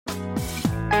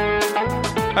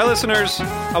Hi, listeners.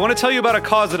 I want to tell you about a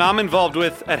cause that I'm involved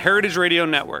with at Heritage Radio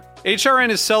Network. HRN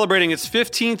is celebrating its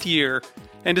 15th year,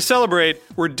 and to celebrate,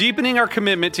 we're deepening our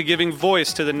commitment to giving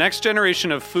voice to the next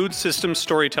generation of food systems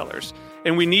storytellers,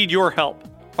 and we need your help.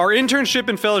 Our internship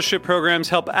and fellowship programs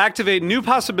help activate new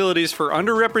possibilities for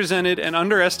underrepresented and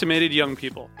underestimated young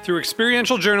people through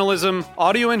experiential journalism,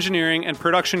 audio engineering, and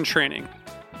production training.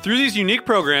 Through these unique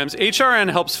programs, HRN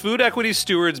helps food equity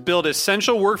stewards build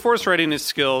essential workforce readiness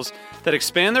skills that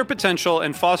expand their potential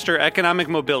and foster economic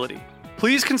mobility.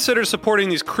 Please consider supporting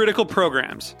these critical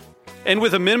programs. And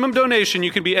with a minimum donation,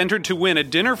 you can be entered to win a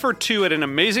dinner for two at an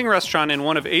amazing restaurant in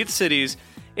one of 8 cities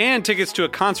and tickets to a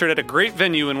concert at a great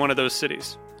venue in one of those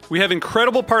cities. We have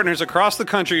incredible partners across the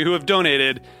country who have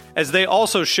donated, as they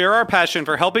also share our passion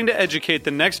for helping to educate the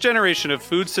next generation of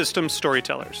food systems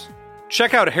storytellers.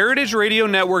 Check out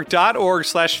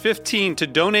heritageradionetwork.org/15 to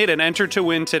donate and enter to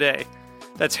win today.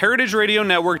 That's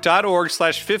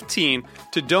heritageradionetwork.org/15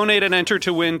 to donate and enter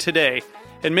to win today.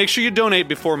 And make sure you donate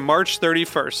before March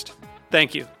 31st.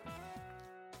 Thank you.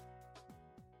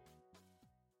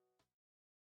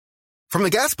 From the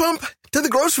gas pump to the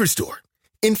grocery store,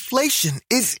 inflation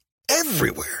is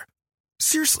everywhere.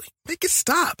 Seriously, make it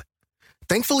stop.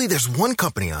 Thankfully, there's one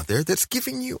company out there that's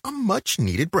giving you a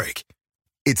much-needed break.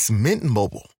 It's Mint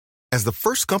Mobile. As the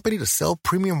first company to sell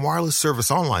premium wireless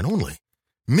service online only,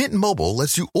 Mint Mobile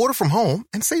lets you order from home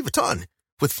and save a ton,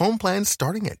 with phone plans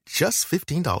starting at just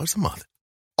 $15 a month.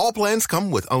 All plans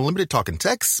come with unlimited talk and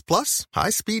text, plus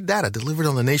high-speed data delivered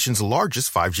on the nation's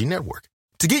largest 5G network.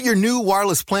 To get your new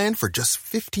wireless plan for just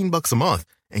 $15 a month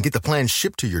and get the plan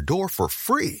shipped to your door for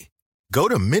free, go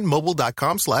to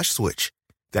mintmobile.com/switch.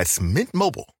 That's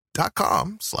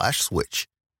mintmobile.com/switch.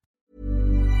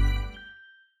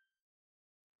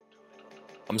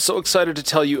 I'm so excited to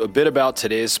tell you a bit about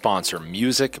today's sponsor,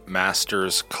 Music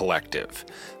Masters Collective.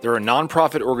 They're a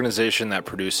nonprofit organization that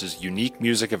produces unique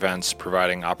music events,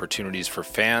 providing opportunities for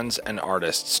fans and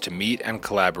artists to meet and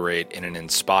collaborate in an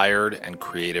inspired and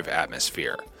creative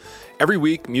atmosphere. Every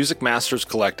week, Music Masters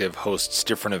Collective hosts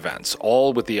different events,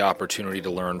 all with the opportunity to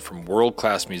learn from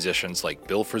world-class musicians like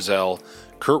Bill Frisell,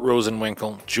 Kurt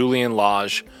Rosenwinkel, Julian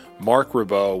Lage, Mark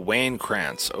Ribot, Wayne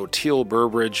Krantz, Oteil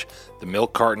Burbridge, the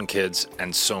Milk Carton Kids,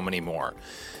 and so many more.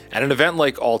 At an event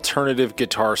like Alternative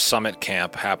Guitar Summit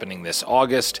Camp happening this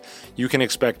August, you can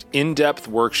expect in-depth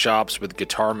workshops with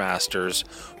guitar masters,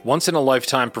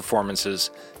 once-in-a-lifetime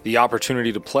performances, the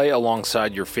opportunity to play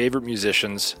alongside your favorite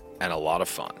musicians, and a lot of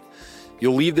fun.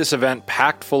 You'll leave this event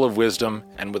packed full of wisdom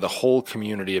and with a whole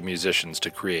community of musicians to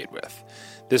create with.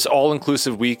 This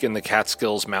all-inclusive week in the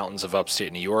Catskills Mountains of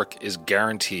upstate New York is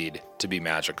guaranteed to be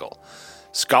magical.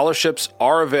 Scholarships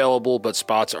are available, but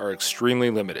spots are extremely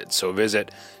limited, so visit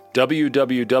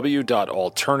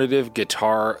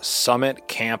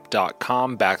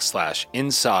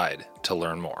www.alternativeguitarsummitcamp.com/inside to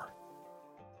learn more.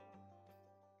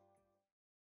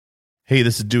 Hey,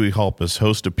 this is Dewey Halpus,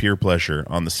 host of Peer Pleasure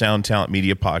on the Sound Talent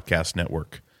Media Podcast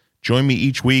Network. Join me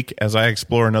each week as I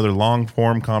explore another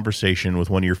long-form conversation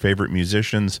with one of your favorite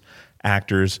musicians,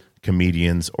 actors,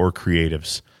 comedians, or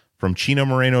creatives. From Chino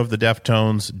Moreno of the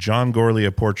Deftones, John Gorley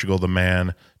of Portugal the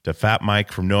Man, to Fat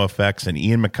Mike from NoFX and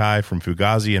Ian MacKaye from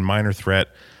Fugazi and Minor Threat,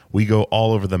 we go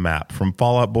all over the map. From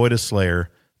Fall Out Boy to Slayer,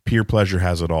 Peer Pleasure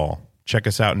has it all. Check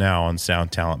us out now on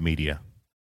Sound Talent Media.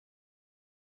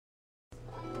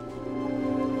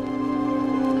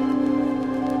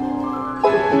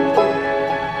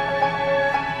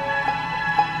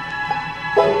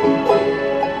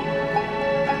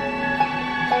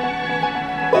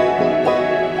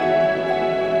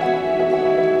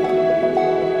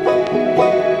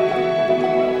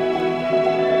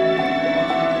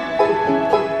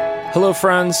 Hello,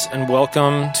 friends, and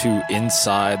welcome to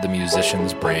Inside the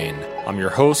Musician's Brain. I'm your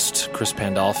host, Chris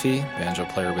Pandolfi, banjo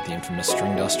player with the infamous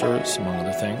String Dusters, among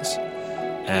other things.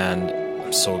 And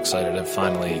I'm so excited to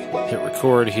finally hit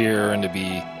record here and to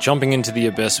be jumping into the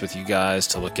abyss with you guys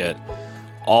to look at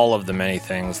all of the many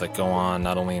things that go on,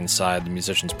 not only inside the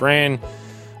musician's brain,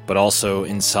 but also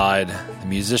inside the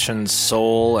musician's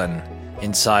soul and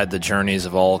inside the journeys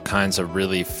of all kinds of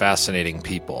really fascinating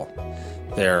people.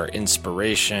 Their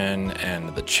inspiration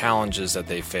and the challenges that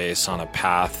they face on a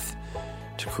path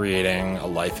to creating a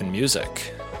life in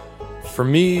music. For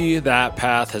me, that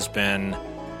path has been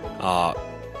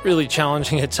really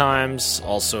challenging at times,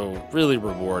 also really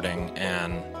rewarding,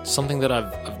 and something that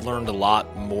I've learned a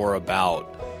lot more about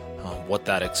what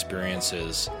that experience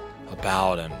is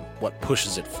about and what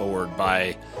pushes it forward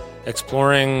by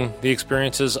exploring the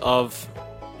experiences of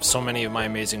so many of my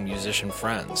amazing musician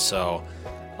friends. So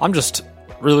I'm just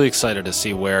really excited to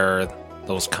see where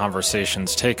those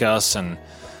conversations take us, and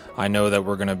I know that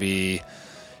we're going to be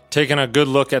taking a good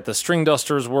look at the String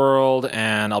Dusters world,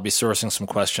 and I'll be sourcing some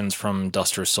questions from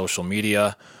Dusters' social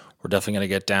media. We're definitely going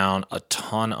to get down a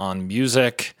ton on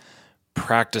music,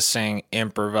 practicing,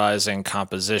 improvising,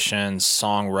 compositions,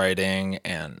 songwriting,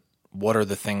 and what are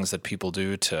the things that people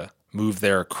do to move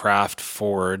their craft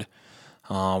forward.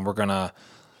 We're going to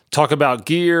talk about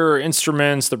gear,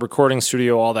 instruments, the recording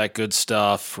studio, all that good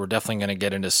stuff. We're definitely going to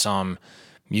get into some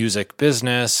music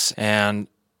business. And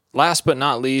last but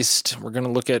not least, we're going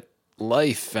to look at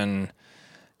life and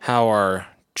how our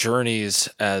journeys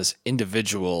as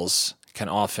individuals can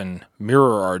often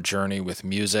mirror our journey with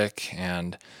music,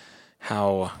 and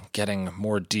how getting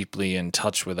more deeply in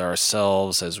touch with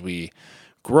ourselves as we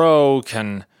grow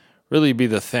can really be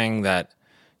the thing that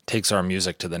takes our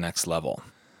music to the next level.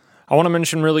 I want to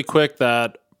mention really quick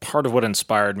that part of what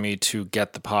inspired me to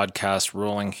get the podcast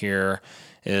rolling here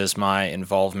is my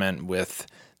involvement with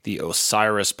the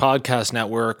Osiris Podcast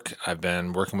Network. I've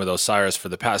been working with Osiris for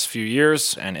the past few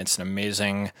years, and it's an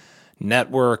amazing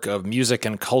network of music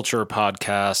and culture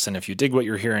podcasts. And if you dig what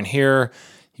you're hearing here,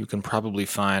 you can probably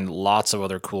find lots of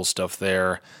other cool stuff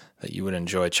there that you would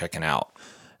enjoy checking out.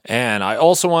 And I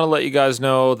also want to let you guys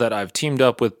know that I've teamed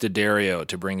up with D'Addario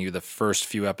to bring you the first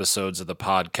few episodes of the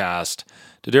podcast.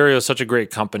 D'Addario is such a great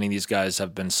company. These guys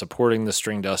have been supporting the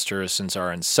String Dusters since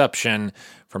our inception,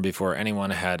 from before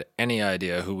anyone had any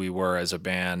idea who we were as a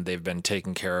band. They've been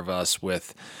taking care of us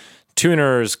with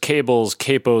tuners, cables,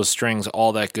 capos, strings,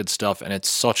 all that good stuff, and it's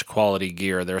such quality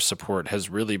gear. Their support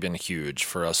has really been huge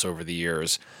for us over the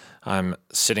years. I'm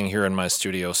sitting here in my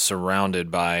studio surrounded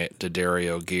by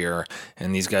D'Addario gear,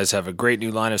 and these guys have a great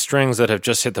new line of strings that have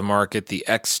just hit the market, the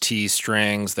XT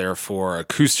strings. They're for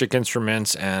acoustic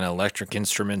instruments and electric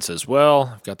instruments as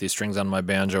well. I've got these strings on my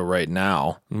banjo right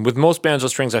now. And with most banjo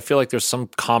strings, I feel like there's some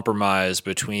compromise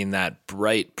between that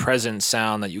bright, present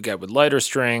sound that you get with lighter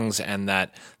strings and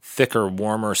that thicker,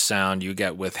 warmer sound you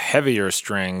get with heavier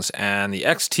strings, and the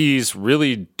XTs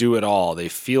really do it all. They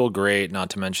feel great, not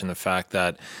to mention the fact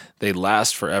that they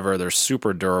last forever, they're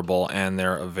super durable, and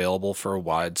they're available for a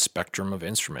wide spectrum of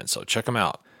instruments, so check them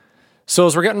out. So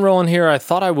as we're getting rolling here, I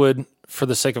thought I would, for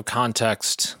the sake of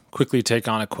context, quickly take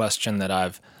on a question that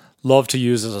I've loved to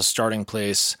use as a starting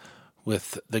place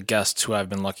with the guests who I've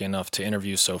been lucky enough to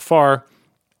interview so far,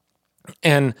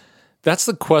 and that's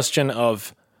the question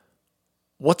of,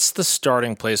 what's the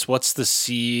starting place? What's the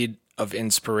seed of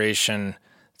inspiration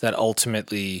that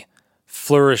ultimately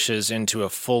flourishes into a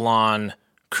full-on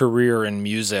career in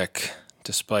music,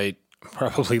 despite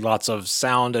probably lots of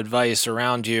sound advice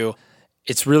around you?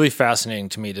 It's really fascinating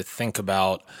to me to think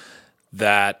about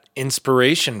that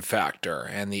inspiration factor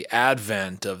and the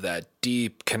advent of that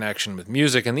deep connection with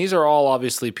music. And these are all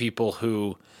obviously people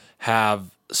who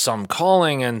have some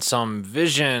calling and some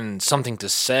vision, something to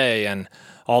say, and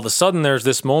all of a sudden there's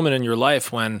this moment in your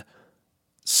life when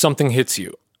something hits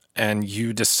you and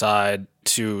you decide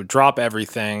to drop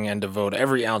everything and devote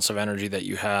every ounce of energy that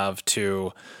you have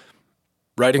to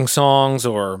writing songs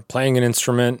or playing an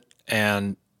instrument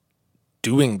and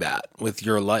doing that with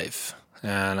your life.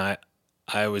 And I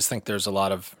always think there's a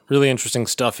lot of really interesting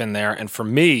stuff in there. And for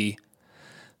me,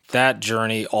 that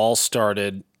journey all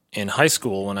started in high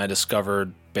school when I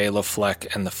discovered Bela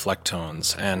Fleck and the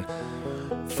Flecktones. And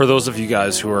for those of you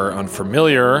guys who are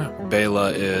unfamiliar,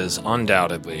 Bela is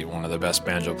undoubtedly one of the best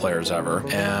banjo players ever,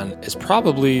 and is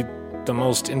probably the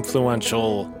most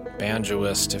influential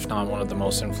banjoist, if not one of the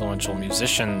most influential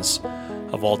musicians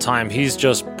of all time. He's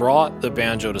just brought the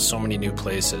banjo to so many new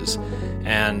places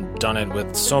and done it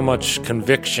with so much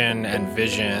conviction and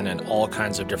vision and all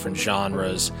kinds of different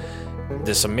genres.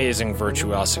 This amazing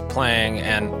virtuosic playing,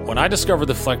 and when I discovered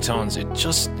the Flecktones,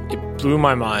 it blew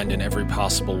my mind in every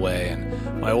possible way.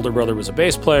 And my older brother was a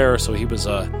bass player, so he was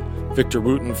a Victor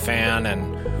Wooten fan,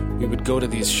 and we would go to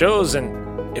these shows,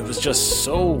 and it was just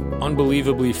so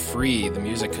unbelievably free. The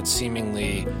music could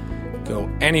seemingly go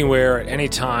anywhere at any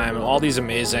time, all these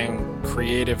amazing,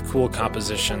 creative, cool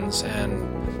compositions,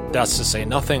 and that's to say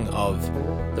nothing of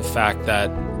the fact that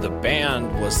the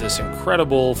band was this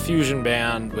incredible fusion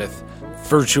band with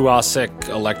virtuosic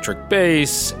electric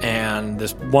bass and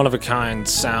this one-of-a-kind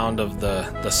sound of the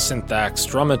Synthax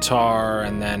Drumitar,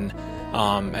 and then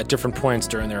at different points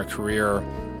during their career,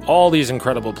 all these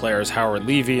incredible players, Howard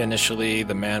Levy initially,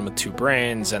 the man with two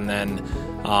brains, and then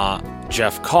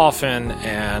Jeff Coffin,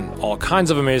 and all kinds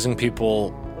of amazing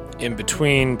people in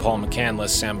between, Paul McCandless,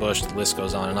 Sam Bush, the list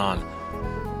goes on and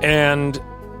on. And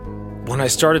when I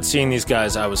started seeing these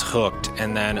guys, I was hooked,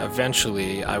 and then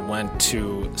eventually I went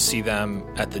to see them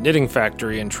at the Knitting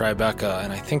Factory in Tribeca,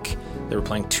 and I think they were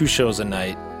playing 2 shows a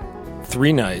night,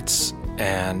 3 nights,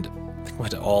 and think I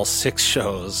went to all 6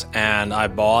 shows, and I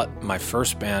bought my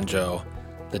first banjo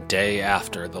the day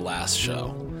after the last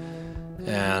show.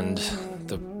 And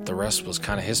the rest was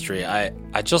kind of history. I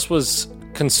just was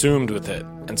consumed with it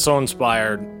and so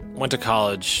inspired. Went to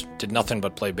college, did nothing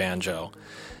but play banjo,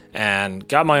 and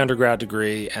got my undergrad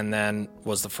degree, and then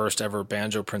was the first ever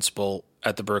banjo principal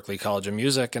at the Berklee College of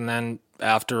Music. And then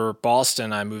after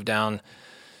Boston, I moved down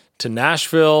to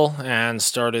Nashville and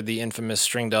started the infamous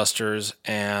String Dusters.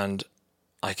 And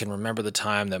I can remember the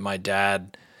time that my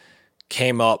dad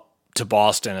came up to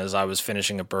Boston as I was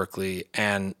finishing at Berklee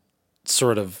and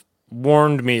sort of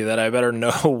warned me that I better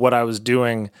know what I was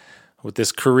doing with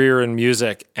this career in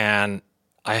music. And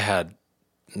I had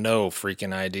no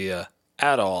freaking idea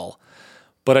at all,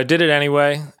 but I did it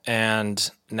anyway.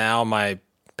 And now my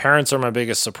parents are my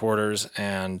biggest supporters,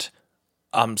 and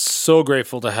I'm so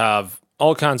grateful to have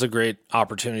all kinds of great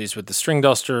opportunities with the String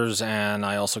Dusters. And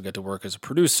I also get to work as a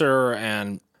producer,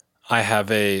 and I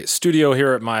have a studio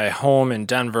here at my home in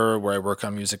Denver where I work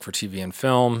on music for TV and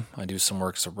film. I do some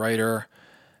work as a writer,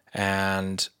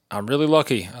 and I'm really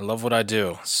lucky. I love what I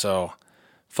do. So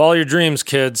follow your dreams,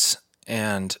 kids,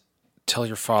 and tell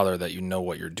your father that you know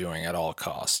what you're doing at all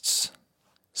costs.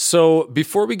 So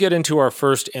before we get into our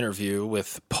first interview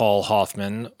with Paul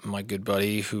Hoffman, my good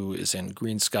buddy who is in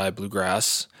Green Sky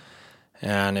Bluegrass,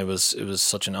 and it was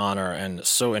such an honor and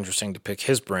so interesting to pick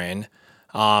his brain.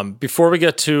 Before we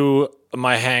get to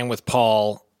my hang with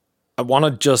Paul, I want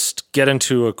to just get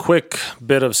into a quick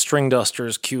bit of String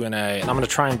Dusters Q&A, and I'm going to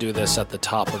try and do this at the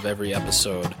top of every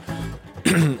episode.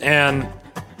 And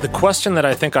the question that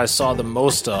I think I saw the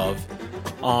most of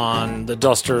on the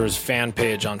Dusters fan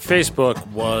page on Facebook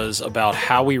was about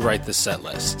how we write the set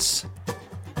lists.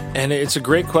 And it's a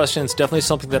great question. It's definitely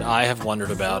something that I have wondered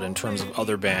about in terms of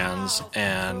other bands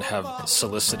and have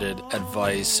solicited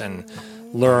advice and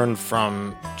learned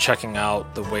from checking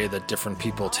out the way that different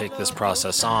people take this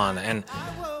process on. And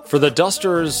for the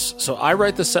Dusters, so I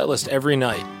write the set list every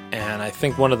night. And I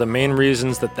think one of the main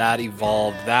reasons that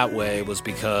evolved that way was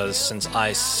because since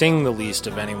I sing the least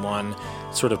of anyone,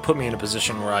 it sort of put me in a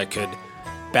position where I could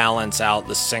balance out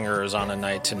the singers on a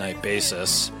night-to-night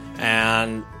basis.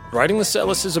 And writing the set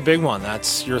list is a big one.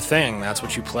 That's your thing. That's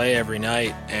what you play every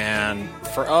night. And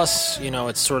for us,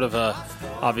 it's sort of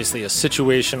obviously a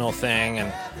situational thing.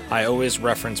 And I always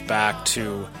reference back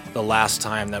to the last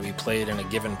time that we played in a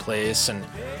given place. And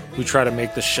we try to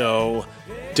make the show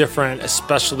different,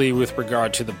 especially with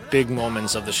regard to the big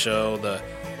moments of the show, the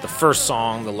first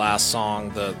song, the last song,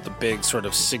 the big sort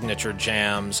of signature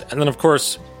jams. And then, of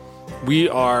course, we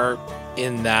are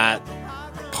in that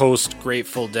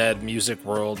post-Grateful Dead music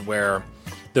world where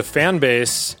the fan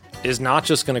base is not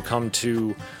just going to come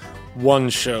to one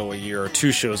show a year or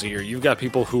 2 shows a year. You've got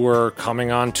people who are coming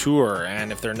on tour,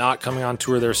 and if they're not coming on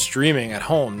tour, they're streaming at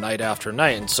home night after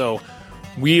night. And so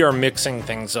we are mixing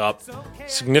things up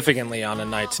significantly on a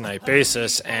night-to-night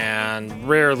basis, and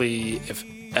rarely, if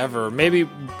ever, maybe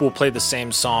we'll play the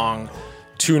same song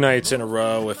 2 nights in a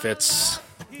row if it's,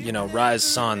 Rise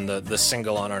Sun, the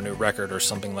single on our new record or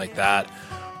something like that,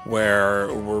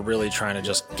 where we're really trying to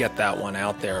just get that one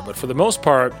out there. But for the most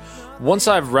part, once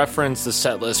I've referenced the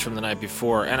set list from the night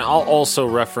before, and I'll also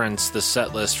reference the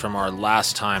set list from our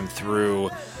last time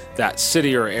through that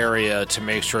city or area to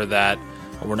make sure that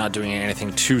we're not doing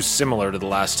anything too similar to the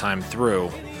last time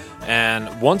through.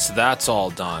 And once that's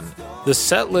all done, the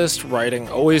set list writing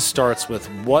always starts with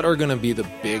what are going to be the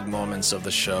big moments of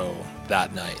the show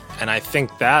that night. And I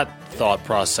think that thought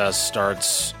process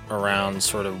starts around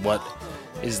sort of what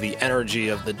is the energy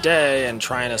of the day and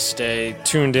trying to stay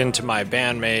tuned into my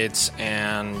bandmates.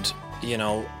 And,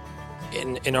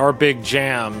 in our big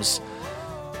jams,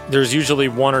 there's usually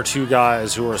 1 or 2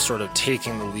 guys who are sort of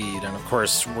taking the lead. And of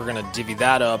course, we're going to divvy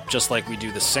that up just like we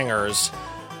do the singers.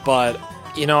 But,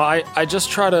 I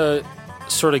just try to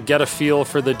sort of get a feel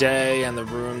for the day and the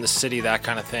room, the city, that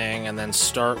kind of thing, and then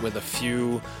start with a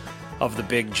few of the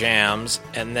big jams.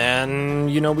 And then,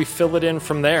 we fill it in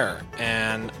from there.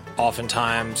 And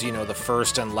oftentimes, the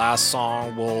first and last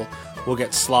song will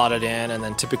get slotted in. And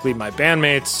then typically my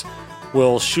bandmates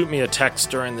will shoot me a text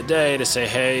during the day to say,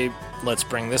 hey, let's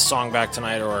bring this song back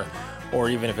tonight, or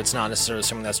even if it's not necessarily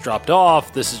something that's dropped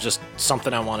off, this is just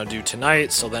something I want to do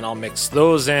tonight. So then I'll mix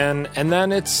those in, and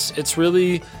then it's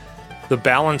really the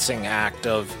balancing act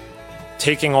of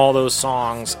taking all those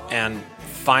songs and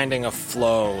finding a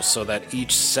flow so that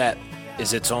each set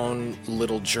is its own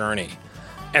little journey.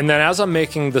 And then as I'm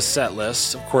making the set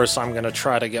list, of course, I'm going to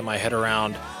try to get my head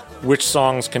around which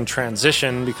songs can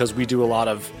transition, because we do a lot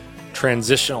of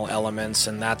transitional elements,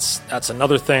 and that's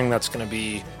another thing that's going to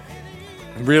be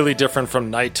Really different from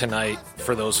night to night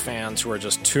for those fans who are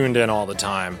just tuned in all the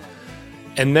time.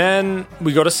 And then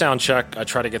we go to sound check. I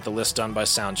try to get the list done by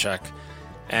sound check.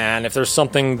 And if there's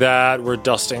something that we're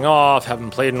dusting off,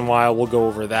 haven't played in a while, we'll go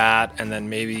over that. And then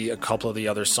maybe a couple of the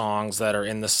other songs that are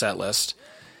in the set list.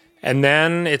 And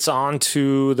then it's on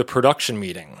to the production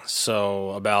meeting.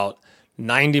 So about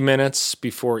 90 minutes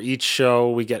before each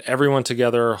show, we get everyone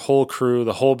together, whole crew,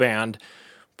 the whole band,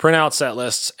 print out set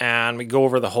lists, and we go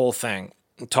over the whole thing,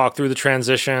 talk through the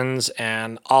transitions,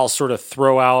 and I'll sort of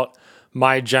throw out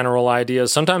my general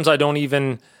ideas. Sometimes I don't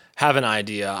even have an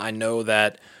idea. I know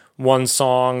that one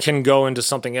song can go into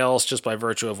something else just by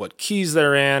virtue of what keys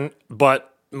they're in,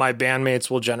 but my bandmates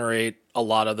will generate a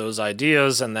lot of those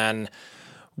ideas, and then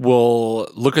we'll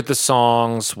look at the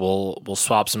songs, we'll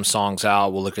swap some songs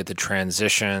out, we'll look at the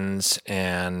transitions,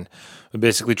 and we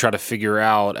basically try to figure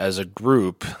out as a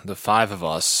group, the five of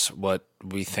us, what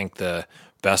we think the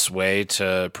best way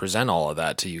to present all of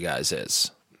that to you guys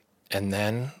is. And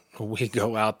then we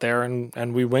go out there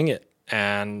and we wing it.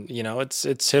 And, you know, it's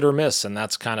hit or miss, and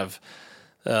that's kind of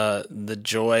the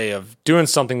joy of doing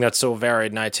something that's so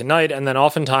varied night to night. And then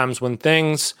oftentimes when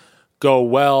things go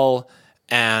well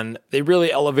and they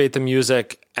really elevate the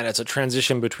music and it's a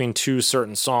transition between two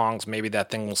certain songs, maybe that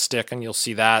thing will stick and you'll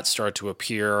see that start to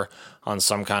appear on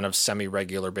some kind of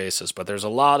semi-regular basis. But there's a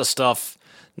lot of stuff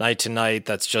night to night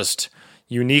that's just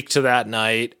unique to that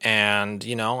night. And,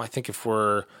 you know, I think if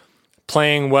we're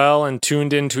playing well and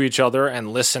tuned into each other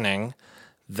and listening,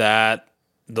 that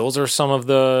those are some of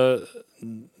the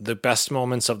best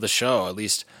moments of the show, at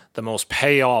least the most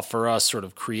payoff for us sort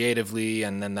of creatively,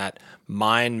 and then that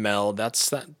mind meld.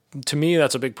 To me,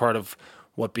 that's a big part of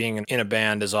what being in a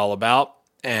band is all about.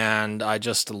 And I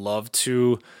just love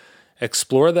to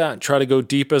explore that, try to go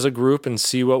deep as a group and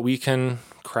see what we can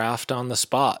craft on the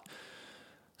spot.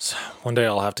 So one day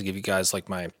I'll have to give you guys like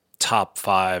my top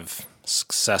 5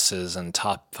 successes and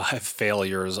top 5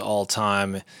 failures all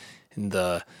time in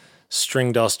the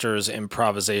String Dusters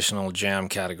improvisational jam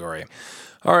category.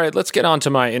 All right, let's get on to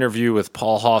my interview with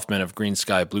Paul Hoffman of Green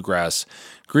Sky Bluegrass.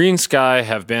 Green Sky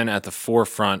have been at the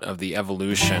forefront of the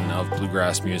evolution of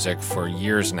bluegrass music for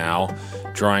years now,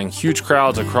 drawing huge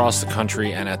crowds across the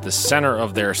country, and at the center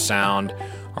of their sound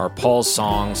are Paul's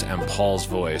songs and Paul's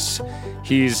voice.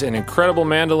 He's an incredible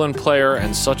mandolin player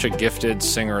and such a gifted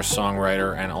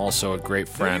singer-songwriter, and also a great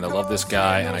friend. I love this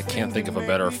guy, and I can't think of a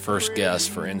better first guest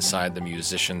for Inside the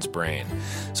Musician's Brain.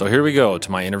 So here we go to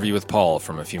my interview with Paul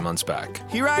from a few months back.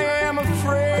 Here I am,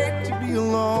 afraid to be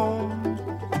alone.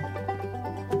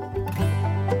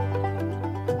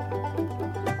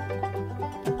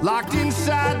 Locked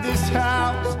inside this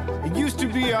house, it used to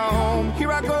be our home.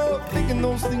 Here I go, thinking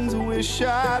those things I wish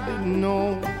I didn't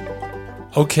know.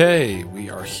 Okay, we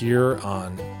are here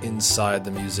on Inside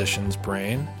the Musician's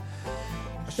Brain,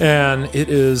 and it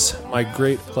is my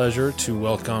great pleasure to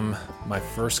welcome my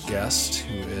first guest,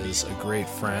 who is a great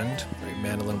friend, great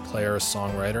mandolin player,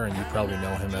 songwriter, and you probably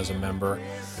know him as a member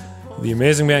of the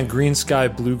amazing band Green Sky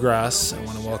Bluegrass. I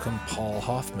want to welcome Paul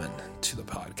Hoffman to the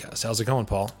podcast. How's it going,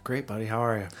 Paul? Great, buddy. How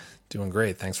are you? Doing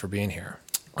great. Thanks for being here.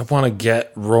 I want to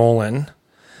get rolling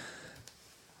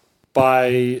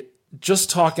by just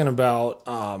talking about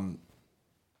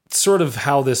sort of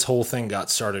how this whole thing got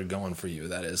started going for you.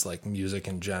 That is, like, music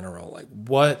in general. Like,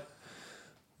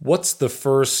 what's the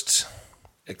first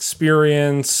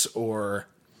experience or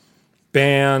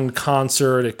band,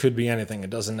 concert? It could be anything. It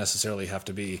doesn't necessarily have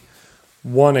to be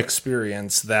one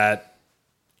experience that,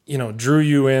 you know, drew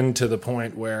you in to the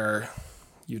point where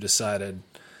you decided,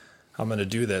 I'm going to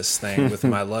do this thing with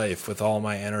my life, with all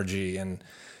my energy, and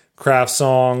craft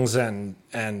songs and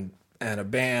a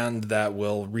band that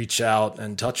will reach out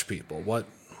and touch people. What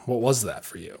was that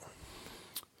for you?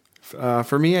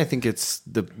 For me, I think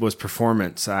was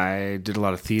performance. I did a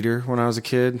lot of theater when I was a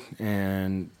kid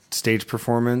and stage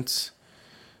performance.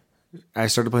 I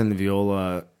started playing the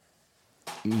viola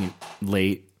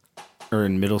late, or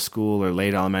in middle school or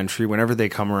late elementary. Whenever they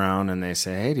come around and they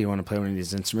say, hey, do you want to play one of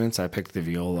these instruments? I picked the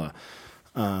viola.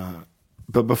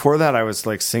 But before that, I was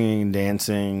like singing,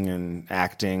 dancing, and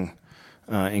acting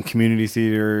in community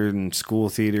theater and school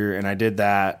theater. And I did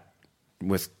that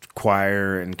with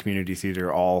choir and community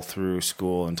theater all through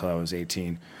school until I was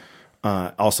 18.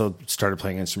 Also started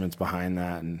playing instruments behind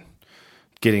that and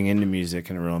getting into music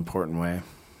in a real important way.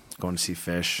 Going to see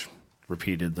Fish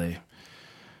repeatedly.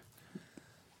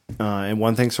 And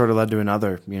one thing sort of led to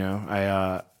another, you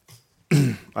know.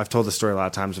 I've told the story a lot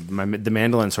of times. The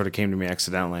mandolin sort of came to me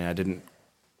accidentally. I didn't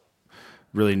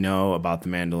really know about the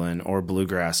mandolin or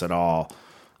bluegrass at all.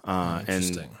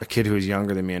 And a kid who was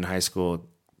younger than me in high school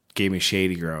gave me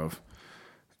Shady Grove.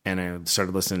 and I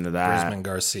started listening to that. Grisman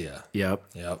Garcia. Yep.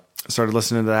 Yep. Started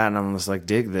listening to that, and I was like,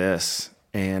 dig this.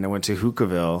 And I went to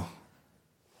Hookahville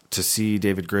to see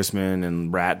David Grisman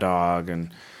and Rat Dog,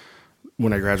 and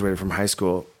when I graduated from high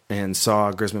school, and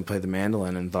saw Grisman play the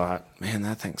mandolin and thought, man,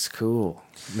 that thing's cool.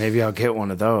 Maybe I'll get one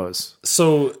of those.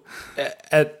 So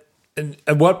at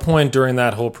what point during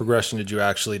that whole progression did you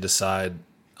actually decide,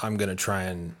 I'm going to try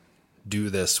and do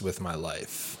this with my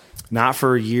life? Not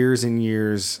for years and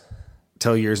years,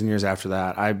 till years and years after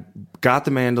that. I got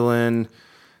the mandolin,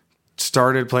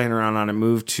 started playing around on it,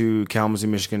 moved to Kalamazoo,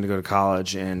 Michigan to go to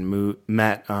college, and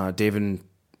met David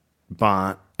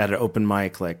Bont at an open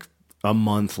mic like a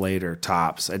month later,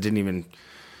 tops. I didn't even...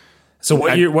 So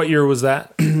what year was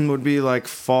that? Would be like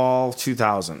fall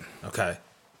 2000. Okay.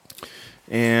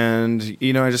 And,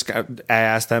 I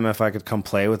asked them if I could come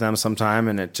play with them sometime,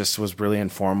 and it just was really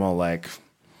informal, like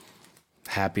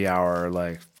happy hour,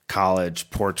 like college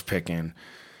porch picking.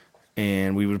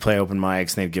 And we would play open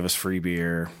mics, and they'd give us free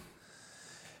beer.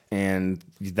 And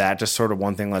that just sort of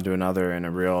one thing led to another in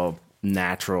a real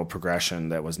natural progression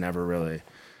that was never really,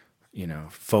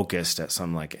 focused at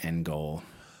some like end goal.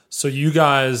 So you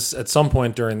guys, at some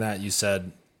point during that, you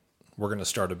said, we're going to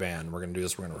start a band. We're going to do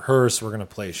this. We're going to rehearse. We're going to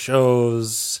play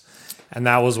shows. And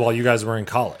that was while you guys were in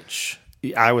college.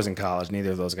 I was in college.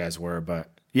 Neither of those guys were. But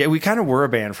yeah, we kind of were a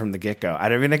band from the get-go.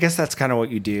 I mean, I guess that's kind of what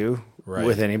you do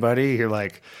with anybody. You're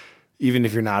like, even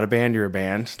if you're not a band, you're a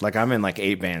band. Like I'm in like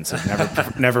 8 bands.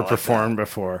 I've never performed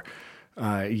before.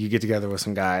 You get together with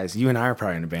some guys. You and I are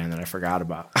probably in a band that I forgot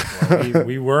about. Well,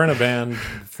 we were in a band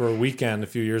for a weekend a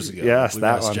few years ago. Yes,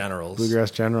 Bluegrass that one. Generals. Bluegrass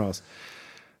Generals.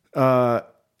 But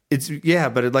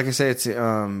like I say,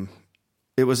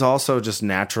 it was also just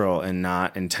natural and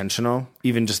not intentional.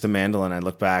 Even just the mandolin, I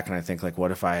look back and I think like, what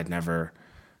if I had never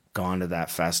gone to that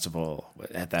festival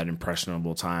at that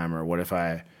impressionable time, or what if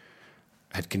I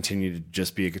had continued to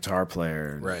just be a guitar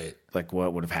player? Right. Like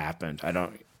what would have happened? I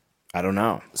don't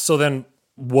know. So then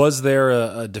was there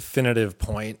a definitive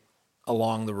point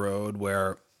along the road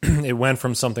where it went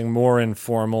from something more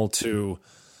informal to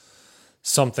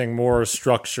something more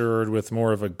structured with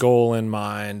more of a goal in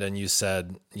mind, and you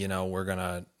said, we're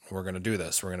gonna do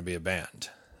this. We're gonna be a band?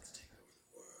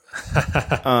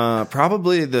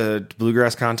 Probably the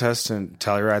bluegrass contest and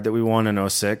Telluride that we won in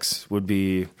 2006 would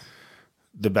be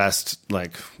the best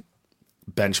like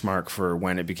benchmark for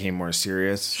when it became more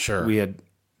serious. Sure. We had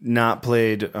not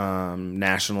played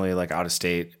nationally, like out of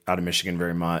state, out of Michigan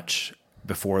very much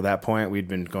before that point. We'd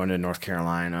been going to North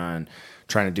Carolina and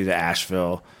trying to do the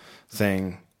Asheville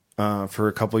thing for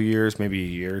a couple years, maybe a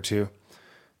year or two.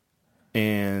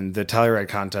 And the Telluride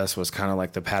contest was kind of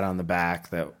like the pat on the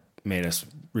back that made us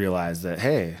realize that,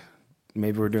 hey,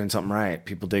 maybe we're doing something right.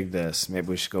 People dig this. Maybe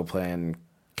we should go play in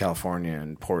California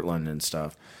and Portland and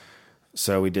stuff.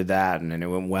 So we did that, and then it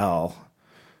went well.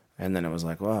 And then it was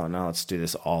like, well, now let's do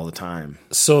this all the time.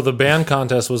 So the band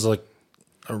contest was like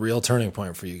a real turning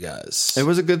point for you guys. It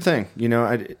was a good thing.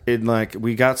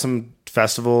 We got some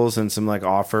festivals and some like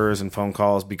offers and phone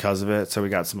calls because of it. So we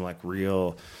got some like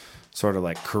real sort of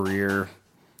like career,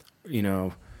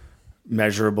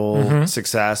 measurable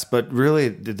success, but really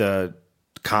the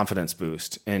confidence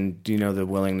boost and, the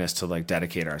willingness to like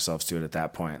dedicate ourselves to it at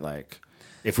that point. Like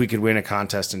if we could win a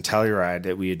contest in Telluride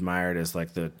that we admired as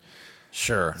like the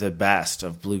best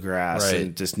of bluegrass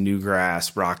and just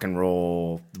newgrass, rock and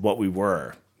roll, what we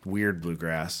were, weird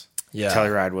bluegrass. Yeah.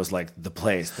 Telluride was like the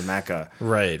place, the mecca.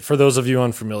 Right. For those of you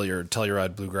unfamiliar,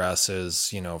 Telluride bluegrass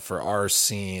is, for our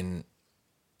scene,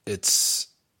 it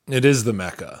is the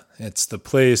mecca. It's the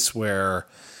place where,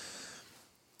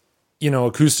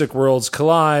 acoustic worlds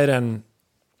collide and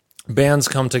bands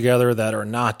come together that are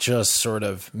not just sort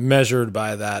of measured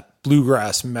by that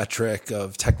bluegrass metric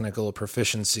of technical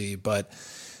proficiency, but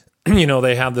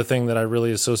they have the thing that I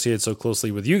really associate so closely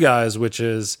with you guys, which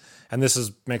is, and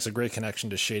this makes a great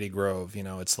connection to Shady Grove.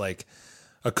 It's like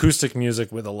acoustic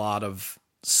music with a lot of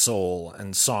soul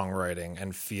and songwriting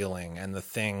and feeling and the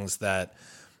things that,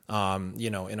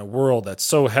 in a world that's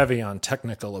so heavy on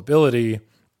technical ability,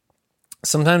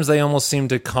 sometimes they almost seem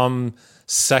to come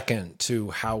second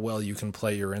to how well you can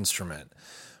play your instrument.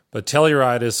 But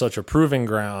Telluride is such a proving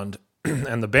ground,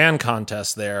 and the band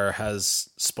contest there has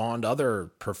spawned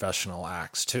other professional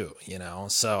acts too,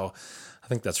 So I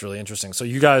think that's really interesting. So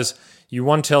you guys, you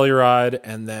won Telluride,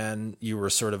 and then you were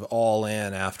sort of all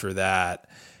in after that,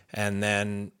 and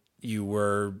then you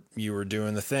were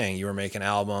doing the thing. You were making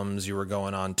albums, you were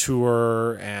going on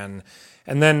tour, and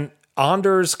then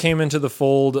Anders came into the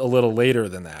fold a little later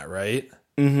than that, right?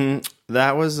 Mm-hmm.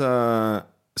 That was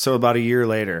so about a year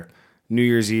later. New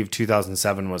Year's Eve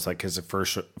 2007 was like his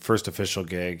first official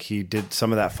gig. He did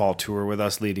some of that fall tour with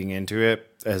us leading into it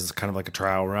as kind of like a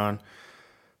trial run.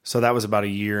 So that was about a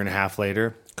year and a half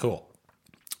later. Cool.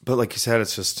 But like you said,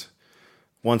 it's just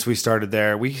once we started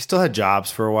there, we still had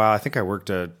jobs for a while. I think I worked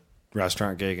a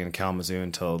restaurant gig in Kalamazoo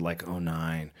until like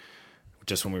 2009,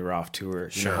 just when we were off tour.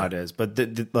 You know how it is. But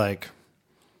like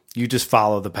you just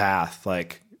follow the path.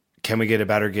 Like, can we get a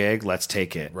better gig? Let's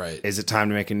take it. Right. Is it time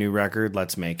to make a new record?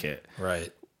 Let's make it.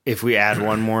 Right. If we add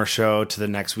one more show to the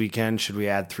next weekend, should we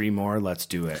add 3 more? Let's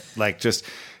do it. Like, just,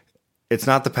 it's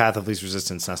not the path of least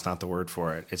resistance. That's not the word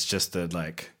for it. It's just the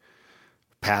like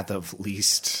path of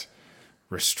least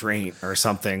restraint or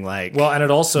something like. Well, and it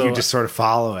also, you just sort of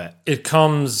follow it. It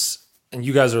comes, and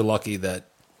you guys are lucky that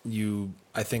you,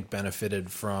 I think, benefited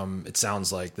from, it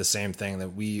sounds like the same thing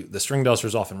that the String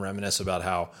Dusters often reminisce about,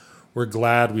 how we're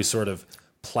glad we sort of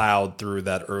plowed through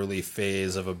that early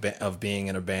phase of being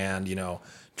in a band, you know,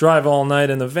 drive all night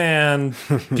in the van,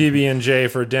 PB&J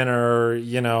for dinner,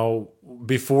 you know,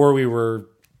 before we were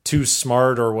too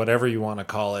smart or whatever you want to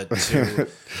call it, to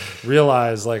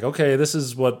realize like, okay, this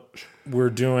is what we're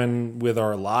doing with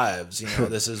our lives. You know,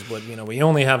 this is what, you know, we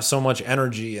only have so much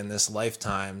energy in this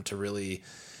lifetime to really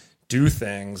do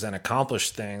things and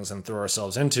accomplish things and throw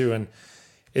ourselves into. And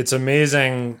it's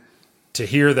amazing to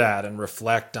hear that and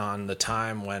reflect on the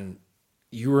time when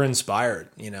you were inspired.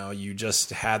 You know, you just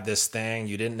had this thing.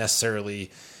 You didn't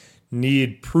necessarily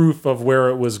need proof of where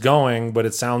it was going, but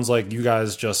it sounds like you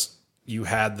guys just, you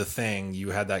had the thing. You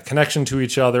had that connection to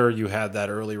each other. You had that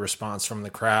early response from the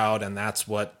crowd, and that's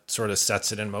what sort of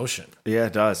sets it in motion. Yeah,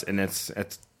 it does. And it's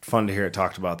fun to hear it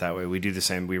talked about that way. We do the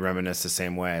same. We reminisce the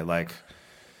same way. Like,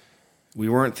 we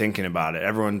weren't thinking about it.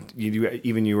 Everyone,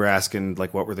 even you were asking,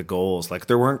 like, what were the goals? Like,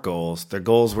 there weren't goals. The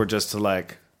goals were just to,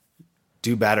 like,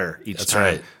 do better each time.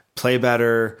 Right. Play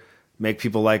better, make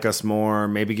people like us more,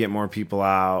 maybe get more people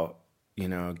out, you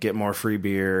know, get more free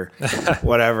beer,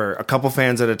 whatever. A couple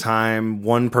fans at a time,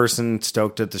 one person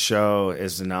stoked at the show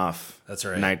is enough. That's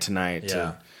right. Night to night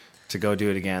to go do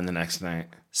it again the next night.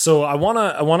 So I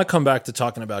wanna come back to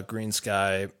talking about Green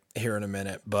Sky here in a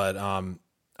minute, but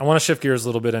I want to shift gears a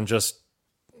little bit and just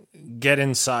get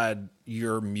inside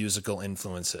your musical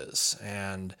influences.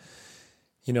 And,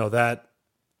 you know, that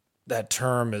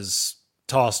term is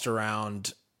tossed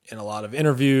around in a lot of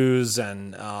interviews,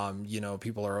 and, you know,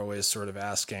 people are always sort of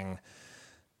asking,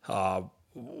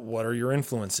 what are your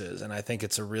influences? And I think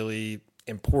it's a really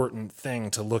important thing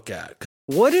to look at.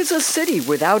 What is a city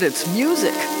without its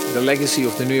music? The legacy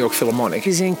of the New York Philharmonic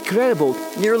is incredible.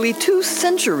 Nearly 2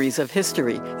 centuries of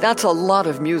history. That's a lot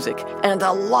of music and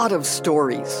a lot of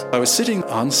stories. I was sitting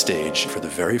on stage for the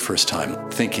very first time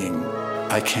thinking,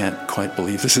 I can't quite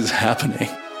believe this is happening.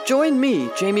 Join me,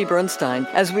 Jamie Bernstein,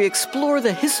 as we explore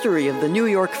the history of the New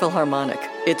York Philharmonic.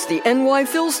 It's the NY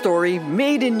Phil Story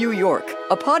Made in New York,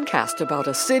 a podcast about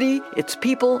a city, its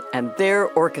people, and their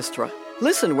orchestra.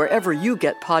 Listen wherever you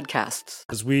get podcasts.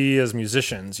 As we as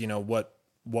musicians, you know, what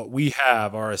we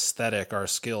have, our aesthetic, our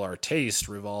skill, our taste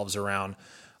revolves around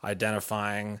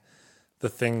identifying the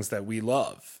things that we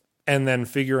love and then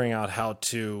figuring out how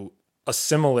to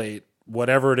assimilate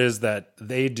whatever it is that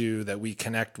they do that we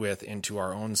connect with into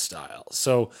our own style.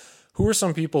 So who are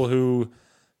some people who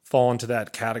fall into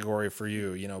that category for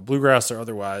you, you know, bluegrass or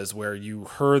otherwise, where you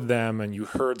heard them and you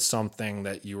heard something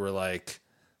that you were like,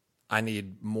 I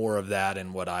need more of that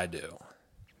in what I do?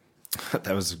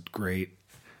 That was a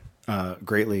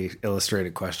greatly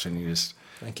illustrated question. You just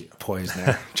thank you. Poised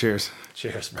there. Cheers.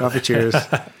 Cheers. Brother. Coffee cheers.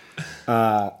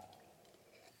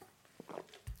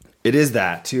 It is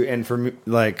that too. And for me,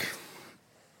 like,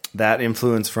 that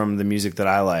influence from the music that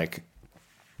I like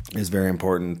is very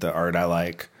important. The art I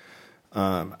like.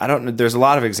 I don't know. There's a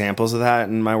lot of examples of that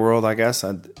in my world, I guess.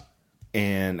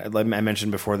 And I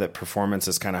mentioned before that performance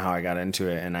is kind of how I got into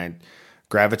it, and I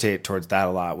gravitate towards that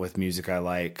a lot with music I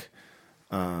like.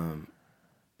 I'm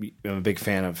a big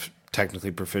fan of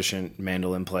technically proficient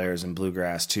mandolin players and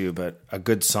bluegrass too, but a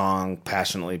good song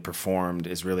passionately performed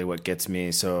is really what gets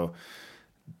me. So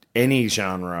any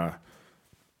genre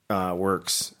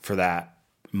works for that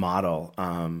model.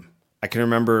 I can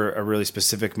remember a really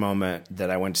specific moment that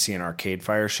I went to see an Arcade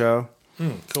Fire show.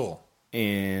 Cool.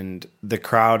 And the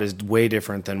crowd is way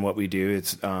different than what we do.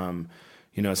 It's,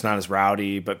 you know, it's not as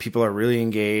rowdy, but people are really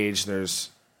engaged. There's,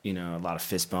 you know, a lot of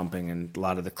fist bumping and a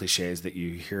lot of the cliches that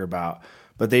you hear about,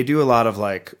 but they do a lot of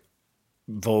like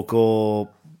vocal,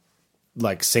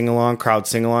 like sing-along, crowd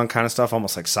sing-along kind of stuff,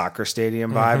 almost like soccer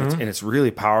stadium vibe. And it's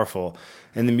really powerful.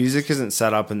 And the music isn't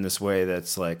set up in this way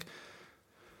that's like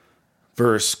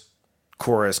verse,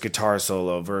 chorus, guitar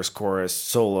solo, verse, chorus,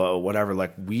 solo, whatever,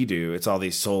 like we do. It's all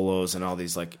these solos and all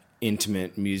these like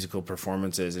intimate musical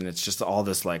performances, and it's just all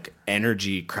this like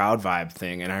energy crowd vibe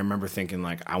thing. And I remember thinking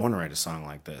like, I want to write a song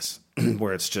like this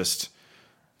where it's just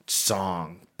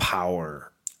song,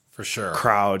 power, for sure,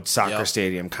 crowd, soccer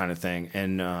stadium kind of thing.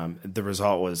 And the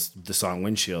result was the song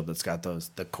Windshield that's got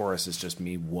the chorus is just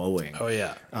me woeing. Oh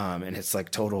yeah. And it's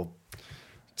like total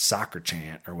soccer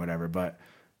chant or whatever. But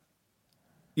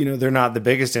you know, they're not the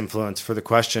biggest influence for the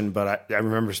question, but I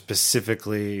remember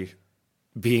specifically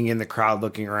being in the crowd,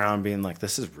 looking around, being like,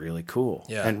 this is really cool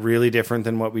and really different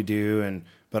than what we do.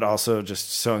 But also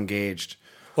just so engaged.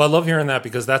 Well, I love hearing that,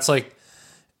 because that's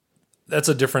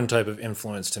a different type of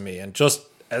influence to me, and just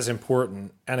as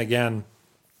important. And again,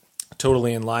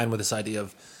 totally in line with this idea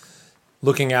of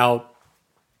looking out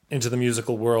into the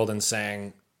musical world and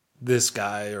saying, this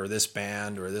guy or this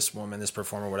band or this woman, this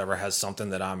performer, whatever, has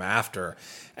something that I'm after.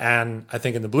 And I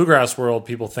think in the bluegrass world,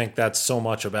 people think that's so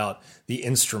much about the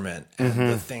instrument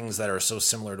and the things that are so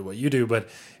similar to what you do. But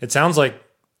it sounds like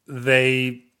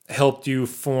they helped you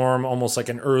form almost like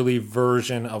an early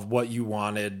version of what you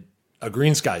wanted a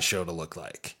Green Sky show to look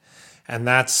like. And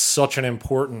that's such an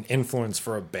important influence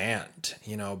for a band,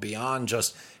 you know, beyond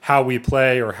just how we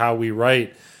play or how we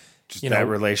write. Just that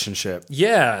relationship.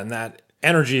 Yeah, and that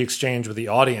energy exchange with the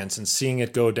audience and seeing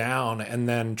it go down, and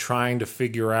then trying to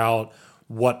figure out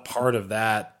what part of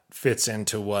that fits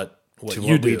into what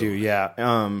you do. We do.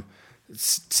 Yeah.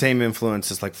 Same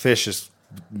influences, like Fish is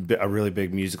a really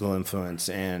big musical influence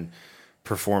and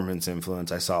performance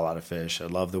influence. I saw a lot of Fish. I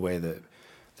love the way that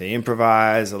they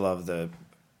improvise. I love the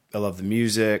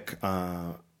music.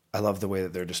 I love the way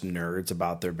that they're just nerds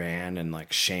about their band and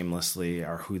like shamelessly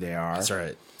are who they are. That's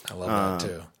right. I love that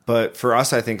too. But for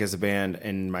us, I think as a band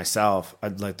and myself,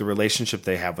 I'd like the relationship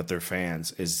they have with their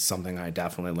fans is something I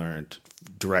definitely learned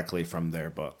directly from their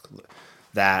book.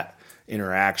 That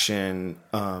interaction,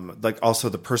 like also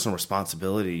the personal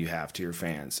responsibility you have to your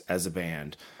fans as a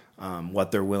band,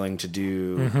 what they're willing to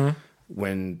do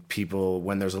when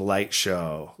there's a light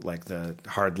show, like the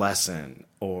Hard Lesson,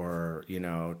 or, you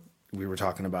know, we were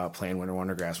talking about playing Winter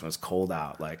Wondergrass when it's cold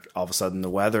out. Like all of a sudden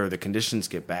the conditions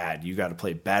get bad. You got to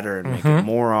play better and make it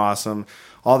more awesome.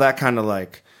 All that kind of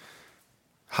like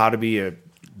how to be a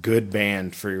good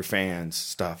band for your fans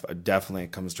stuff definitely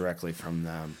comes directly from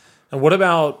them. And what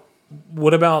about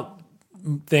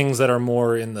things that are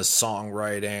more in the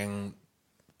songwriting,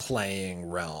 playing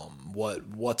realm?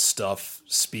 What stuff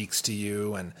speaks to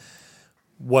you, and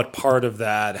what part of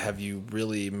that have you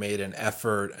really made an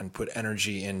effort and put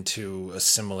energy into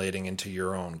assimilating into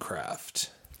your own craft?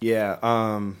 Yeah.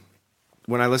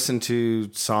 When I listen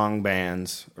to song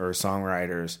bands or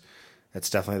songwriters, it's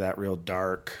definitely that real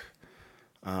dark,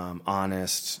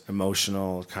 honest,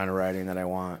 emotional kind of writing that I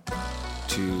want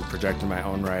to project in my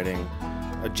own writing.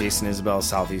 Jason Isbell's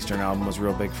Southeastern album was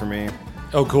real big for me.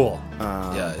 Oh, cool.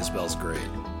 Yeah, Isbell's great.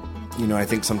 You know, I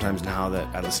think sometimes now that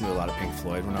I listened to a lot of Pink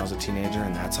Floyd when I was a teenager,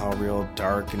 and that's all real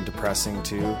dark and depressing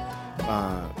too.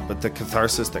 But the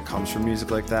catharsis that comes from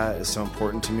music like that is so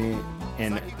important to me.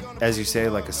 And as you say,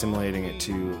 like assimilating it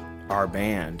to our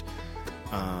band,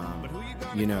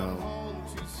 you know,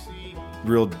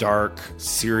 real dark,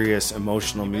 serious,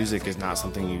 emotional music is not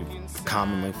something you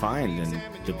commonly find in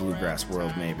the bluegrass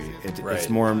world, maybe. It's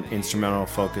more instrumental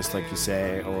focused, like you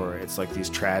say, or it's like these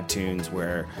trad tunes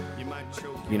where,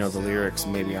 you know, the lyrics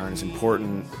maybe aren't as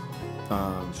important.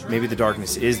 Maybe the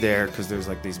darkness is there because there's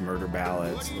like these murder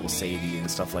ballads, Little Sadie and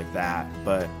stuff like that,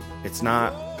 but it's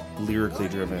not lyrically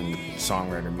driven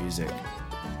songwriter music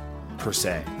per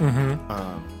se.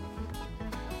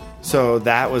 So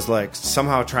that was like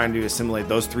somehow trying to assimilate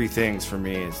those three things for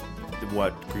me is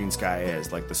what Green Sky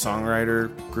is. Like the songwriter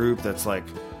group that's like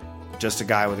just a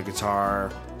guy with a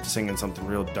guitar singing something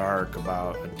real dark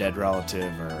about a dead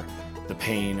relative or the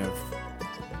pain of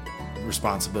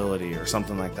responsibility or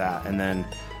something like that. And then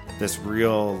this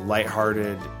real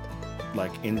lighthearted,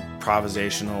 like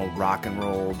improvisational rock and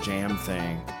roll jam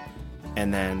thing.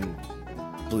 And then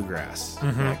bluegrass.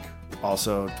 Like,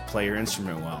 also to play your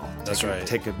instrument well. That's right.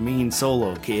 Take a mean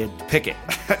solo, kid. Pick it.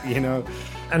 You know?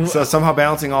 And so somehow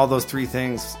balancing all those three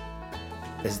things,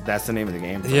 that's the name of the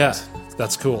game for us.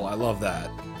 That's cool. I love that.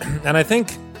 And I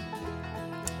think,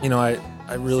 you know,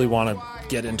 I really want to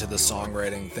get into the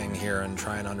songwriting thing here and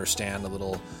try and understand a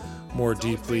little more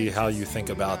deeply how you think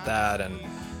about that. And,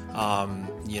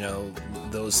 you know,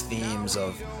 those themes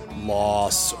of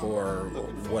loss or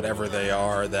whatever they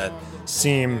are that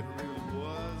seem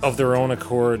of their own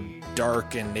accord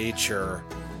dark in nature.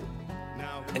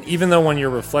 And even though when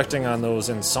you're reflecting on those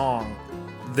in song,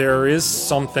 there is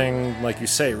something, like you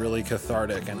say, really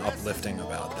cathartic and uplifting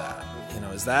about that. You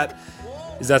know, is that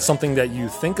something that you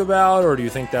think about, or do you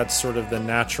think that's sort of the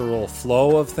natural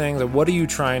flow of things? What are you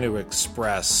trying to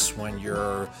express when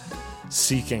you're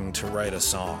seeking to write a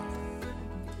song?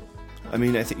 I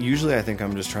mean, I think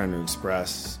I'm just trying to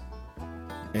express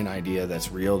an idea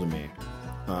that's real to me.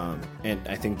 And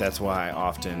I think that's why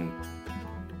often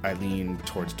I lean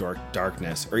towards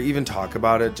darkness, or even talk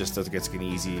about it just as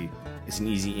it's an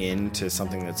easy in to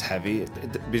something that's heavy.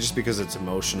 Just because it's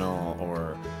emotional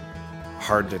or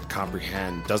hard to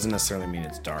comprehend doesn't necessarily mean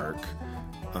it's dark.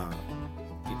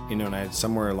 And I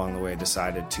somewhere along the way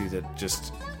decided too that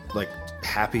just like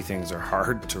happy things are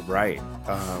hard to write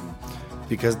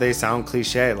because they sound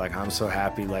cliche. Like, I'm so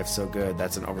happy, life's so good.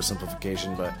 That's an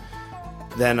oversimplification, but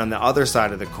then on the other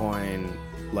side of the coin,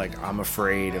 like, I'm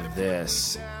afraid of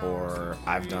this, or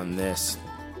I've done this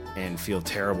and feel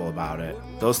terrible about it.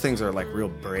 Those things are like real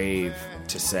brave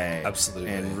to say. Absolutely.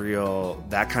 And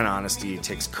that kind of honesty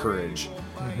takes courage.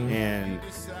 Mm-hmm. And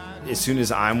as soon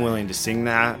as I'm willing to sing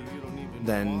that,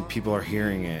 then people are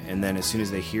hearing it. And then as soon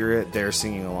as they hear it, they're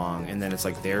singing along. And then it's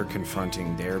like they're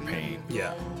confronting their pain.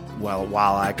 Yeah. Well,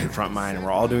 while I confront mine, and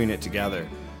we're all doing it together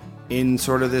in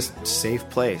sort of this safe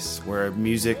place where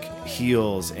music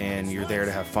heals and you're there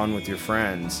to have fun with your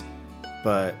friends.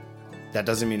 But that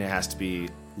doesn't mean it has to be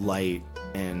light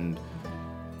and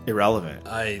irrelevant.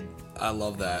 I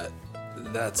love that.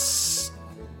 That's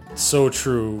so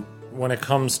true when it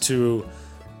comes to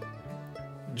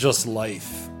just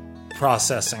life,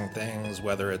 processing things,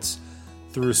 whether it's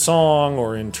through song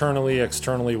or internally,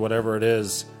 externally, whatever it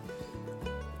is.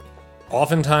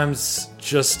 Oftentimes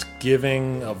just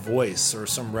giving a voice or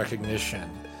some recognition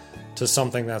to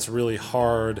something that's really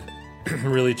hard,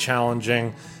 really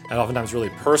challenging, and oftentimes really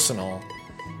personal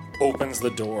opens the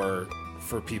door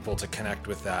for people to connect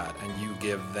with that, and you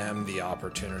give them the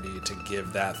opportunity to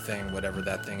give that thing, whatever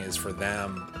that thing is for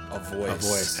them, a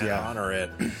voice and honor it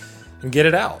and get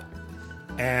it out.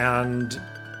 And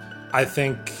I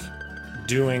think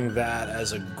doing that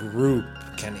as a group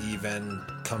can even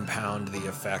compound the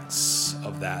effects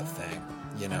of that thing,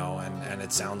 and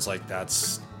it sounds like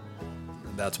that's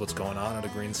what's going on at a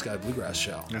Green Sky Bluegrass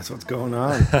show. That's what's going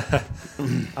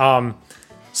on.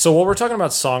 So while we're talking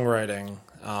about songwriting,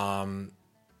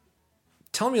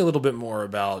 tell me a little bit more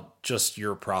about just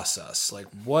your process. Like,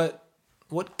 what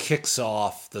kicks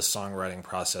off the songwriting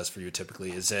process for you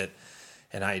typically? Is it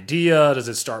an idea? Does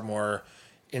it start more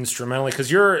instrumentally?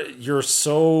 Because you're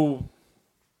so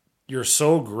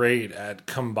great at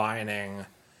combining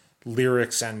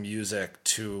lyrics and music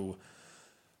to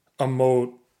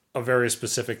emote a very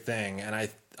specific thing, and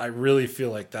I really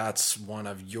feel like that's one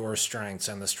of your strengths,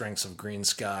 and the strengths of Green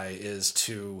Sky is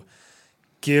to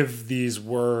give these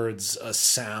words a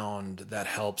sound that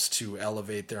helps to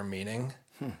elevate their meaning.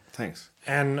 Thanks.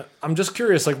 And I'm just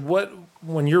curious, like,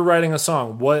 when you're writing a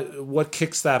song, what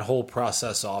kicks that whole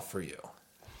process off for you?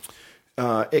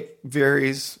 It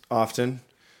varies often,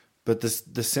 but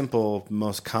the simple,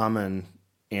 most common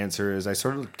answer is I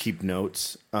sort of keep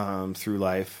notes through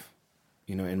life,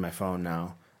 in my phone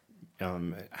now. I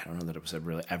don't know that it was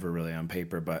ever really on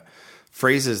paper, but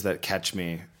phrases that catch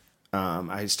me,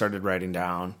 I started writing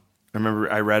down. I remember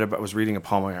I was reading a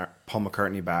Paul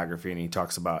McCartney biography, and he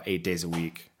talks about 8 days a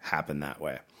week happen that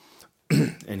way.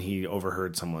 And he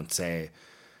overheard someone say,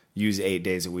 use 8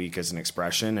 days a week as an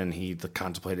expression, and he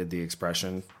contemplated the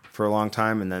expression for a long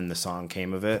time, and then the song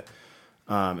came of it.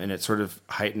 And it sort of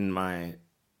heightened my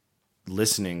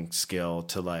listening skill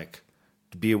to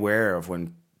be aware of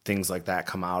when things like that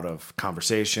come out of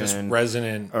conversation, just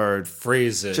resonant or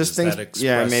phrases, just things, that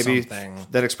express something,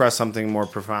 that express something more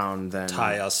profound than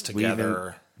tie us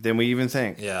together than we even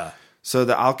think. Yeah. So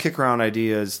I'll kick around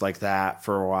ideas like that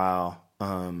for a while,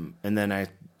 and then I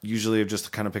usually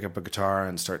just kind of pick up a guitar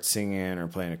and start singing or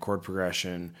playing a chord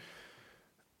progression.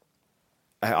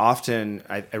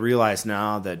 I realize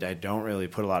now that I don't really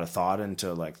put a lot of thought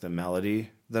into the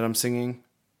melody that I'm singing.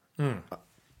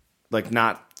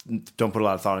 Don't put a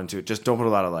lot of thought into it. Just don't put a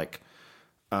lot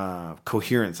of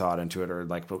coherent thought into it, or a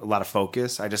lot of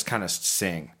focus. I just kind of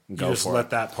sing and go for it. You just let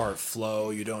that part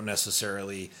flow. You don't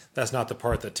necessarily, that's not the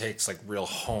part that takes real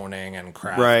honing and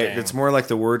crafting. Right. It's more like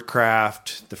the word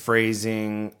craft, the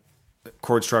phrasing,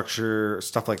 chord structure,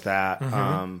 stuff like that.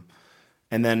 Mm-hmm.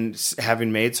 And then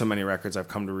having made so many records, I've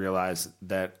come to realize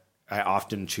that I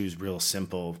often choose real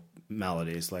simple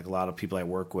melodies. Like, a lot of people I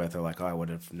work with are like, oh, I would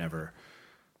have never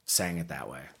sang it that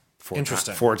way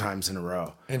four times in a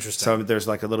row. Interesting. So there's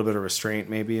a little bit of restraint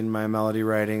maybe in my melody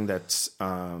writing that's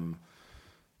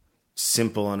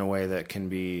simple in a way that can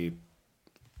be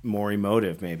more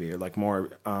emotive maybe, or like more,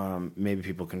 maybe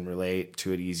people can relate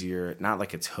to it easier. Not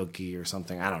like it's hooky or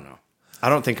something. I don't know. I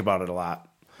don't think about it a lot.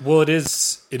 Well, it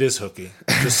is hooky,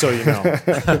 just so you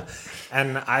know.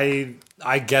 And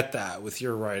I get that with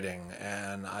your writing.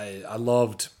 And I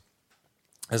loved,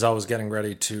 as I was getting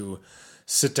ready to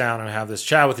sit down and have this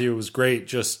chat with you, it was great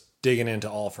just digging into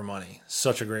All for Money.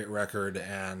 Such a great record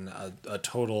and a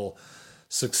total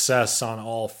success on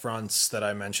all fronts that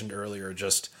I mentioned earlier.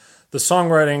 Just the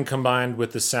songwriting combined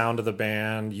with the sound of the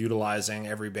band, utilizing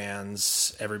every band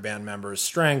member's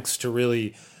strengths to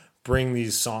really bring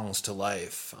these songs to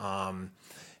life.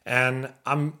 And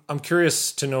I'm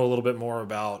curious to know a little bit more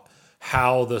about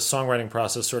how the songwriting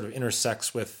process sort of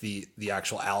intersects with the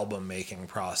actual album making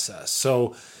process.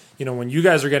 So, when you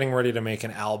guys are getting ready to make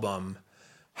an album,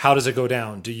 how does it go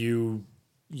down? Do you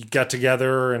get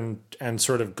together and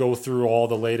sort of go through all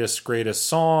the latest, greatest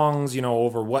songs?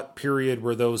 Over what period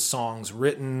were those songs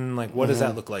written? Like, what does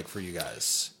that look like for you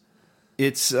guys?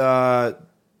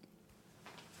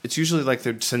 It's usually like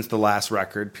since the last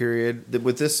record period.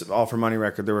 With this All for Money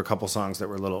record, there were a couple songs that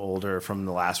were a little older from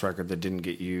the last record that didn't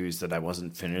get used, that I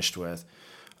wasn't finished with.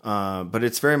 But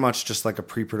it's very much just like a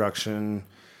pre-production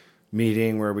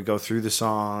meeting where we go through the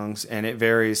songs, and it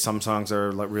varies. Some songs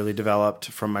are like really developed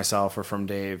from myself or from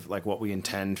Dave, like what we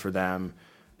intend for them.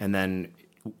 And then,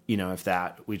 if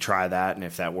we try that, and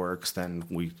if that works, then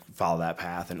we follow that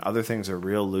path. And other things are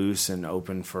real loose and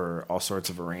open for all sorts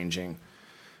of arranging.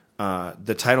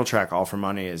 The title track, All for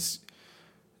Money, is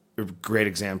a great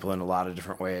example in a lot of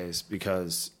different ways,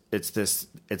 because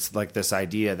it's like this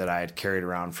idea that I had carried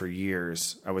around for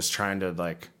years. I was trying to,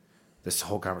 like, this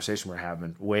whole conversation we're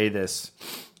having, weigh the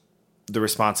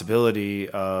responsibility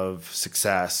of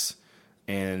success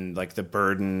and like the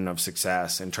burden of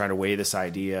success, and trying to weigh this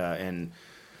idea, and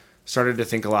started to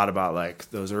think a lot about like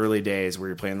those early days where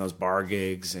you're playing those bar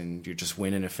gigs and you're just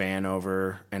winning a fan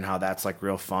over, and how that's like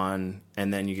real fun.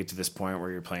 And then you get to this point where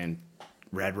you're playing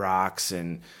Red Rocks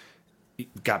and you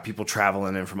got people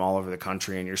traveling in from all over the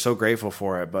country, and you're so grateful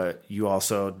for it, but you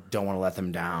also don't want to let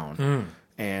them down.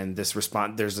 And there's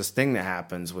this thing that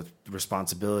happens with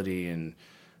responsibility and,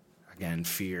 again,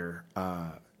 fear.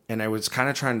 And I was kind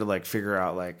of trying to like figure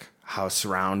out like how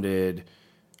surrounded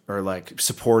or like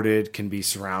supported can be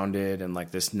surrounded, and like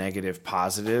this negative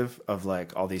positive of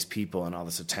like all these people and all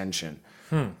this attention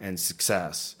and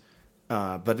success.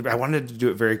 But I wanted to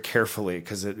do it very carefully,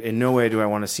 because in no way do I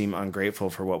want to seem ungrateful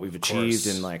for what we've achieved.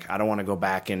 And like, I don't want to go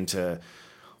back into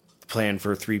playing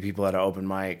for 3 people at an open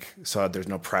mic so there's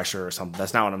no pressure or something.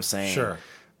 That's not what I'm saying. Sure.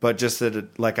 But just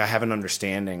that, like, I have an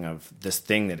understanding of this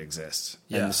thing that exists.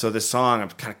 Yeah. And so this song, I'm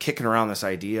kind of kicking around this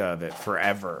idea of it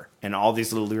forever. And all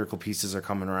these little lyrical pieces are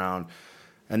coming around.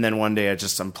 And then one day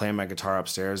I'm playing my guitar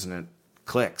upstairs, and it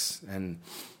clicks. And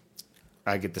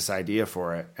I get this idea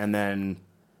for it. And then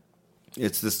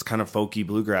it's this kind of folky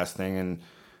bluegrass thing. And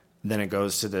then it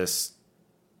goes to this,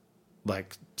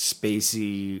 like,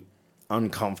 spacey,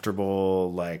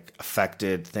 uncomfortable, like,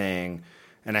 affected thing.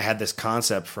 And I had this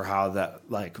concept for how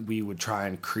that, like, we would try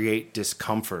and create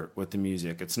discomfort with the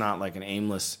music. It's not like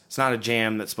it's not a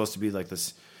jam that's supposed to be like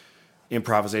this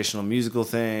improvisational musical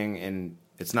thing. And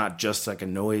it's not just like a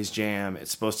noise jam. It's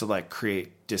supposed to like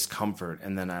create discomfort.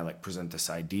 And then I like present this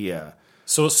idea.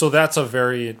 So that's a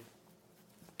very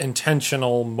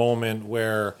intentional moment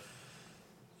where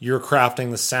you're crafting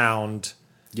the sound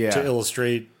to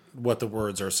illustrate what the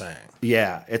words are saying.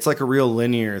 Yeah. It's like a real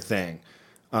linear thing.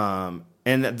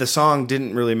 And the song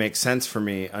didn't really make sense for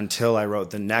me until I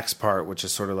wrote the next part, which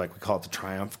is sort of like, we call it the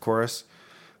triumph chorus,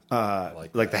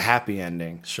 like the happy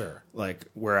ending. Sure. Like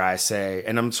where I say,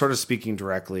 and I'm sort of speaking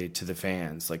directly to the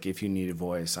fans, like, if you need a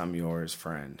voice, I'm yours,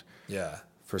 friend. Yeah.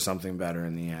 For something better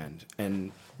in the end.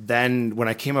 And then when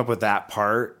I came up with that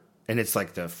part, and it's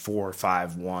like the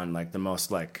 4-5-1, like the most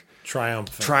like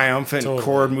triumphant totally.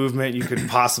 chord movement you could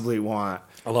possibly want.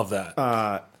 I love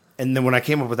that. And then when I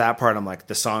came up with that part, I'm like,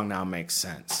 the song now makes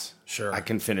sense. Sure. I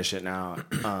can finish it now.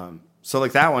 So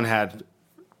like that one had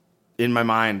in my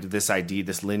mind this idea,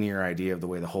 this linear idea of the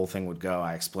way the whole thing would go.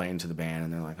 I explained to the band,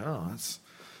 and they're like, oh, that's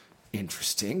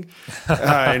interesting.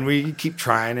 And we keep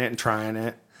trying it and trying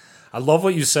it. I love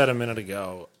what you said a minute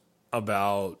ago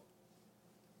about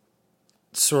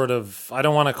sort of, I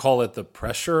don't want to call it the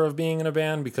pressure of being in a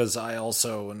band, because I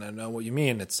also, and I know what you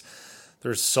mean,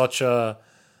 there's such a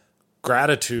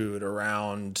gratitude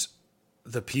around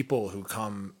the people who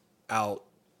come out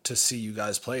to see you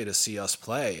guys play, to see us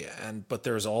play. But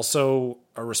there's also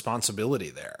a responsibility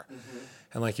there. Mm-hmm.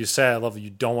 And like you said, I love that you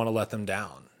don't want to let them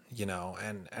down,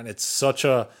 and it's such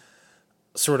a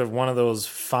sort of one of those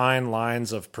fine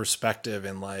lines of perspective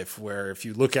in life where if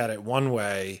you look at it one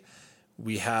way,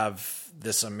 we have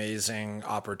this amazing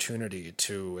opportunity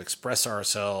to express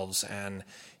ourselves and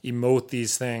emote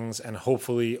these things and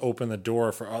hopefully open the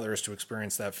door for others to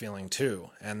experience that feeling too.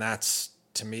 And that's,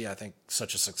 to me, I think,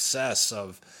 such a success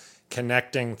of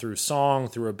connecting through song,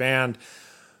 through a band.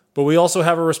 But we also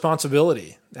have a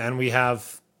responsibility, and we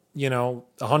have,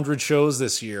 100 shows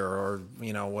this year, or,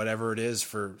 whatever it is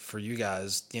for you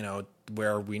guys,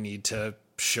 where we need to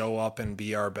show up and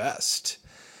be our best.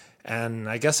 And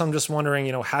I guess I'm just wondering,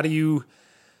 how do you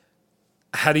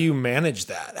manage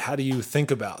that? How do you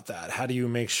think about that? How do you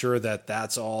make sure that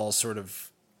that's all sort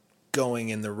of going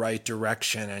in the right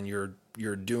direction and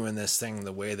you're doing this thing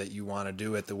the way that you want to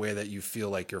do it, the way that you feel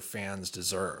like your fans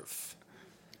deserve?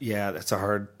 Yeah, it's a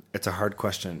hard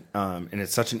question. And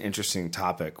it's such an interesting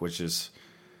topic, which is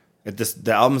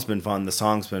the album's been fun. The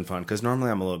song's been fun. Cause normally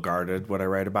I'm a little guarded what I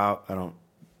write about. I don't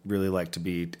really like to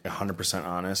be 100%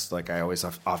 honest. Like I always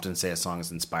often say a song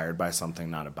is inspired by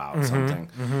something, not about something,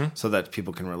 so that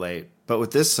people can relate. But with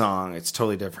this song, it's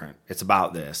totally different. It's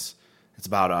about this. It's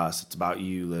about us. It's about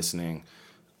you listening.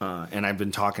 And I've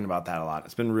been talking about that a lot.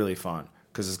 It's been really fun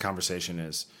because this conversation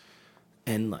is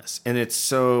endless. And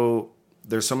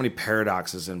there's so many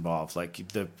paradoxes involved. Like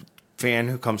the fan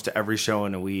who comes to every show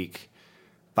in a week,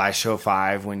 by show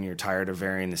 5, when you're tired of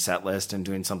varying the set list and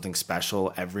doing something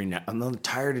special every night. I'm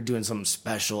tired of doing something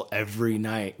special every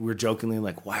night. We're jokingly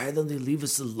like, why don't they leave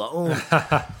us alone?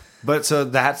 But so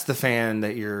that's the fan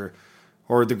that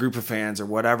or the group of fans or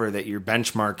whatever, that you're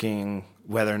benchmarking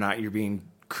whether or not you're being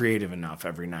creative enough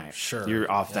every night. Sure.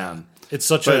 You're off them. It's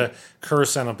such a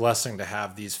curse and a blessing to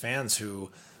have these fans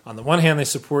who, on the one hand, they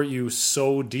support you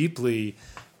so deeply,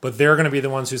 but they're going to be the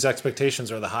ones whose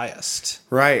expectations are the highest.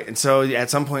 Right. And so at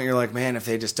some point you're like, man, if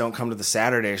they just don't come to the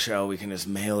Saturday show, we can just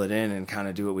mail it in and kind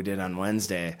of do what we did on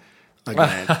Wednesday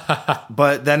again.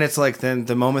 But then it's like, then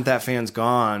the moment that fan's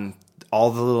gone, all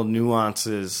the little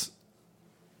nuances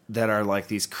that are like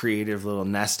these creative little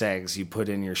nest eggs you put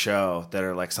in your show that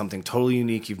are like something totally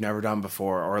unique you've never done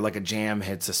before, or like a jam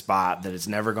hits a spot that it's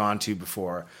never gone to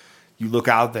before. You look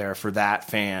out there for that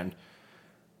fan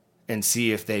and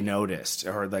see if they noticed,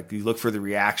 or like you look for the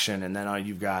reaction, and then all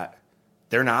you've got,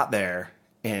 they're not there,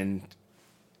 and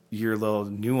your little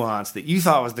nuance that you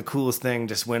thought was the coolest thing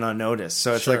just went unnoticed.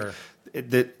 So it's like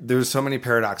there's so many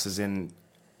paradoxes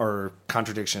or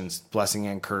contradictions, blessing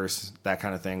and curse, that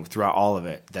kind of thing throughout all of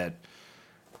it, that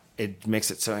it makes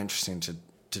it so interesting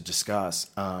to discuss.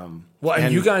 And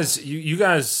you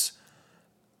guys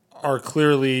are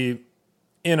clearly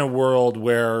in a world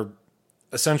where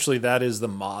essentially that is the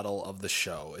model of the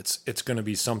show. It's going to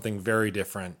be something very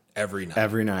different every night.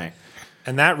 Every night.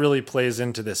 And that really plays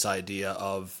into this idea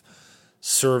of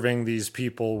serving these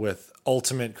people with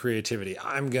ultimate creativity.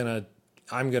 I'm going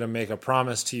to make a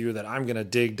promise to you that I'm going to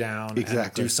dig down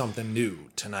and do something new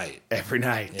tonight. Every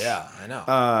night. Yeah, I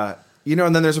know.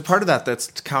 And then there's a part of that that's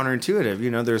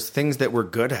counterintuitive. There's things that we're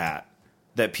good at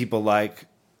that people like,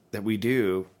 that we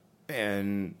do,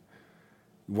 and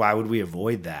why would we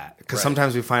avoid that? Because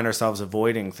sometimes we find ourselves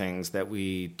avoiding things that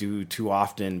we do too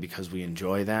often because we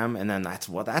enjoy them, and then that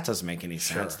doesn't make any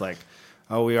sense. Like,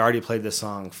 oh, we already played this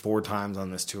song 4 times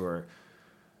on this tour.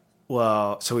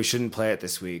 Well, so we shouldn't play it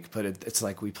this week. But it's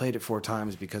like we played it 4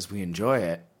 times because we enjoy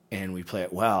it and we play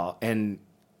it well. And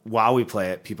while we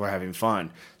play it, people are having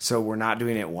fun. So we're not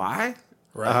doing it. Why?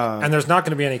 Right. And there's not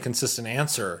going to be any consistent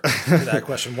answer to that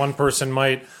question. One person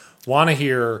might want to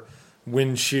hear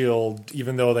Windshield,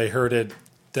 even though they heard it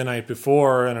the night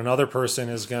before, and another person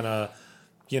is gonna,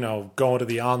 go into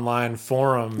the online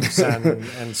forums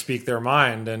and speak their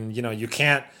mind, and you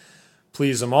can't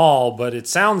please them all. But it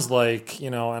sounds like,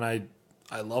 and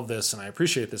I love this and I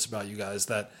appreciate this about you guys,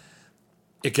 that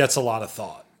it gets a lot of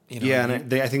thought. Yeah,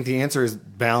 and I think the answer is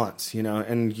balance.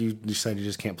 And you said you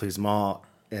just can't please them all,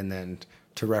 and then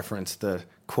to reference the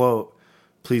quote,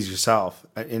 "Please yourself,"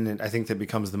 and I think that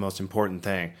becomes the most important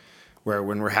thing. Where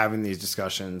when we're having these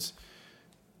discussions,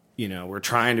 we're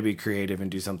trying to be creative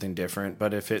and do something different.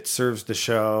 But if it serves the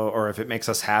show or if it makes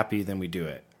us happy, then we do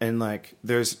it. And like,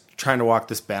 there's trying to walk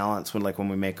this balance when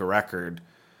we make a record,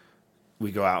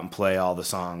 we go out and play all the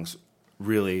songs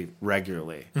really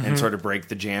regularly and sort of break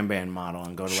the jam band model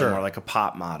and go to more like a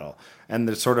pop model. And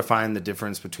to sort of find the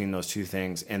difference between those two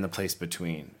things and the place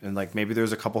between. And like, maybe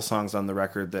there's a couple songs on the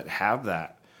record that have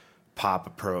that pop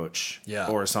approach,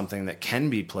 or something that can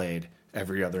be played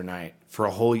every other night for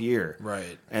a whole year.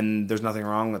 Right. And there's nothing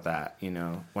wrong with that.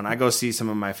 When I go see some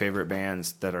of my favorite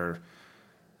bands that are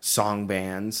song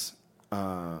bands,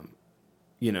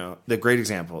 you know, the great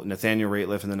example, Nathaniel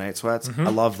Rateliff and the Night Sweats. I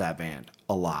love that band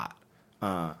a lot.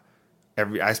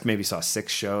 I maybe saw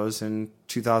 6 shows in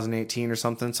 2018 or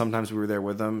something. Sometimes we were there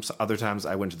with them. So other times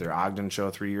I went to their Ogden show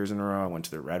 3 years in a row. I went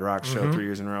to their Red Rock show 3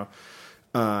 years in a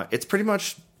row. It's pretty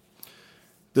much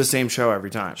the same show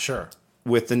every time. Sure.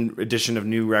 With the addition of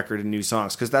new record and new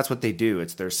songs, because that's what they do.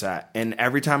 It's their set. And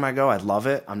every time I go, I love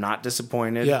it. I'm not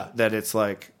disappointed that it's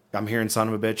like, I'm hearing Son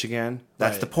of a Bitch again.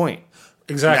 That's the point.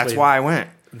 Exactly. And that's why I went.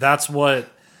 That's what,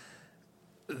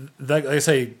 like I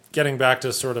say, getting back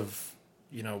to sort of,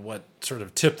 you know, what sort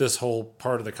of tipped this whole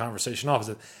part of the conversation off is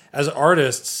that as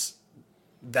artists,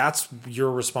 that's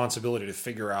your responsibility to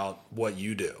figure out what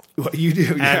you do. What you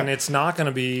do, yeah. And it's not going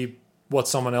to be what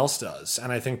someone else does.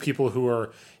 And I think people who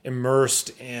are immersed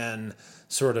in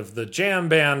sort of the jam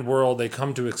band world, they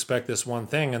come to expect this one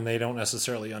thing, and they don't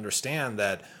necessarily understand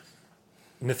that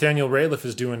Nathaniel Rateliff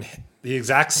is doing the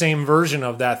exact same version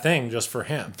of that thing just for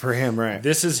him. For him, right.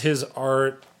 This is his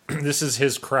art. This is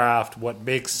his craft, what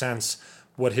makes sense,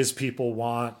 what his people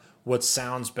want, what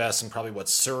sounds best, and probably what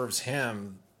serves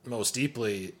him most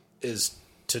deeply is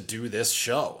to do this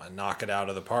show and knock it out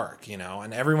of the park, you know?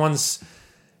 And everyone's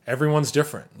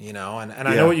different, you know? And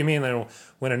I know what you mean.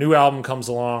 When a new album comes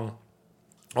along,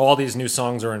 all these new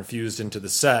songs are infused into the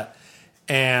set,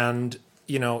 and,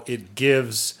 you know, it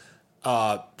gives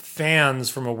fans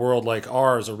from a world like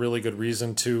ours a really good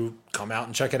reason to come out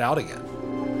and check it out again.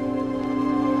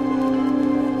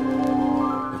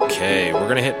 Okay, we're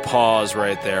going to hit pause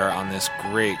right there on this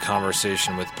great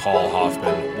conversation with Paul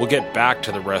Hoffman. We'll get back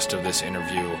to the rest of this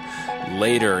interview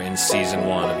later in Season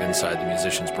 1 of Inside the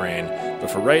Musician's Brain. But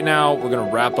for right now, we're going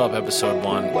to wrap up Episode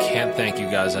 1. Can't thank you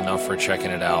guys enough for checking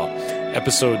it out.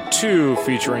 Episode 2,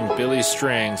 featuring Billy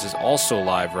Strings, is also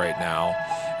live right now.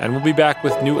 And we'll be back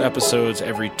with new episodes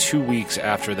every 2 weeks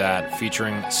after that,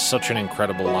 featuring such an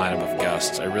incredible lineup of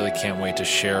guests. I really can't wait to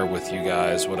share with you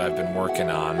guys what I've been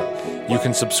working on. You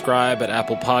can subscribe at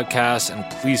Apple Podcasts, and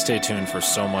please stay tuned for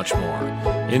so much more.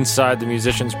 Inside the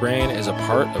Musician's Brain is a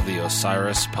part of the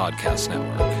Osiris Podcast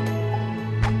Network.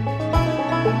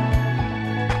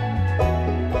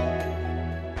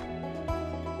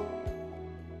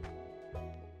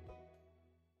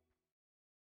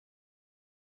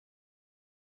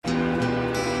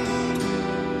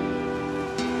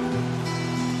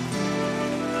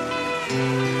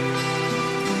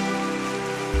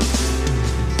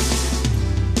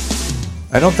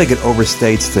 I don't think it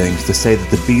overstates things to say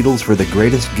that the Beatles were the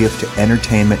greatest gift to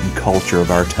entertainment and culture of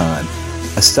our time,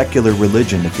 a secular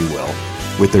religion, if you will,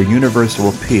 with their universal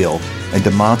appeal and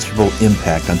demonstrable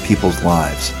impact on people's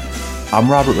lives. I'm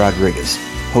Robert Rodriguez,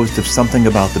 host of Something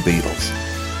About the Beatles.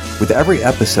 With every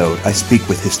episode, I speak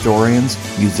with historians,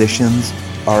 musicians,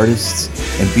 artists,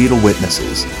 and Beatle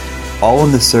witnesses, all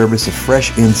in the service of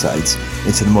fresh insights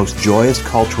into the most joyous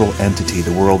cultural entity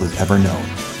the world has ever known.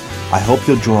 I hope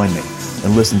you'll join me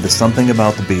and listen to Something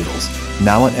About the Beatles,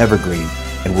 now on Evergreen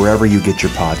and wherever you get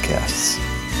your podcasts.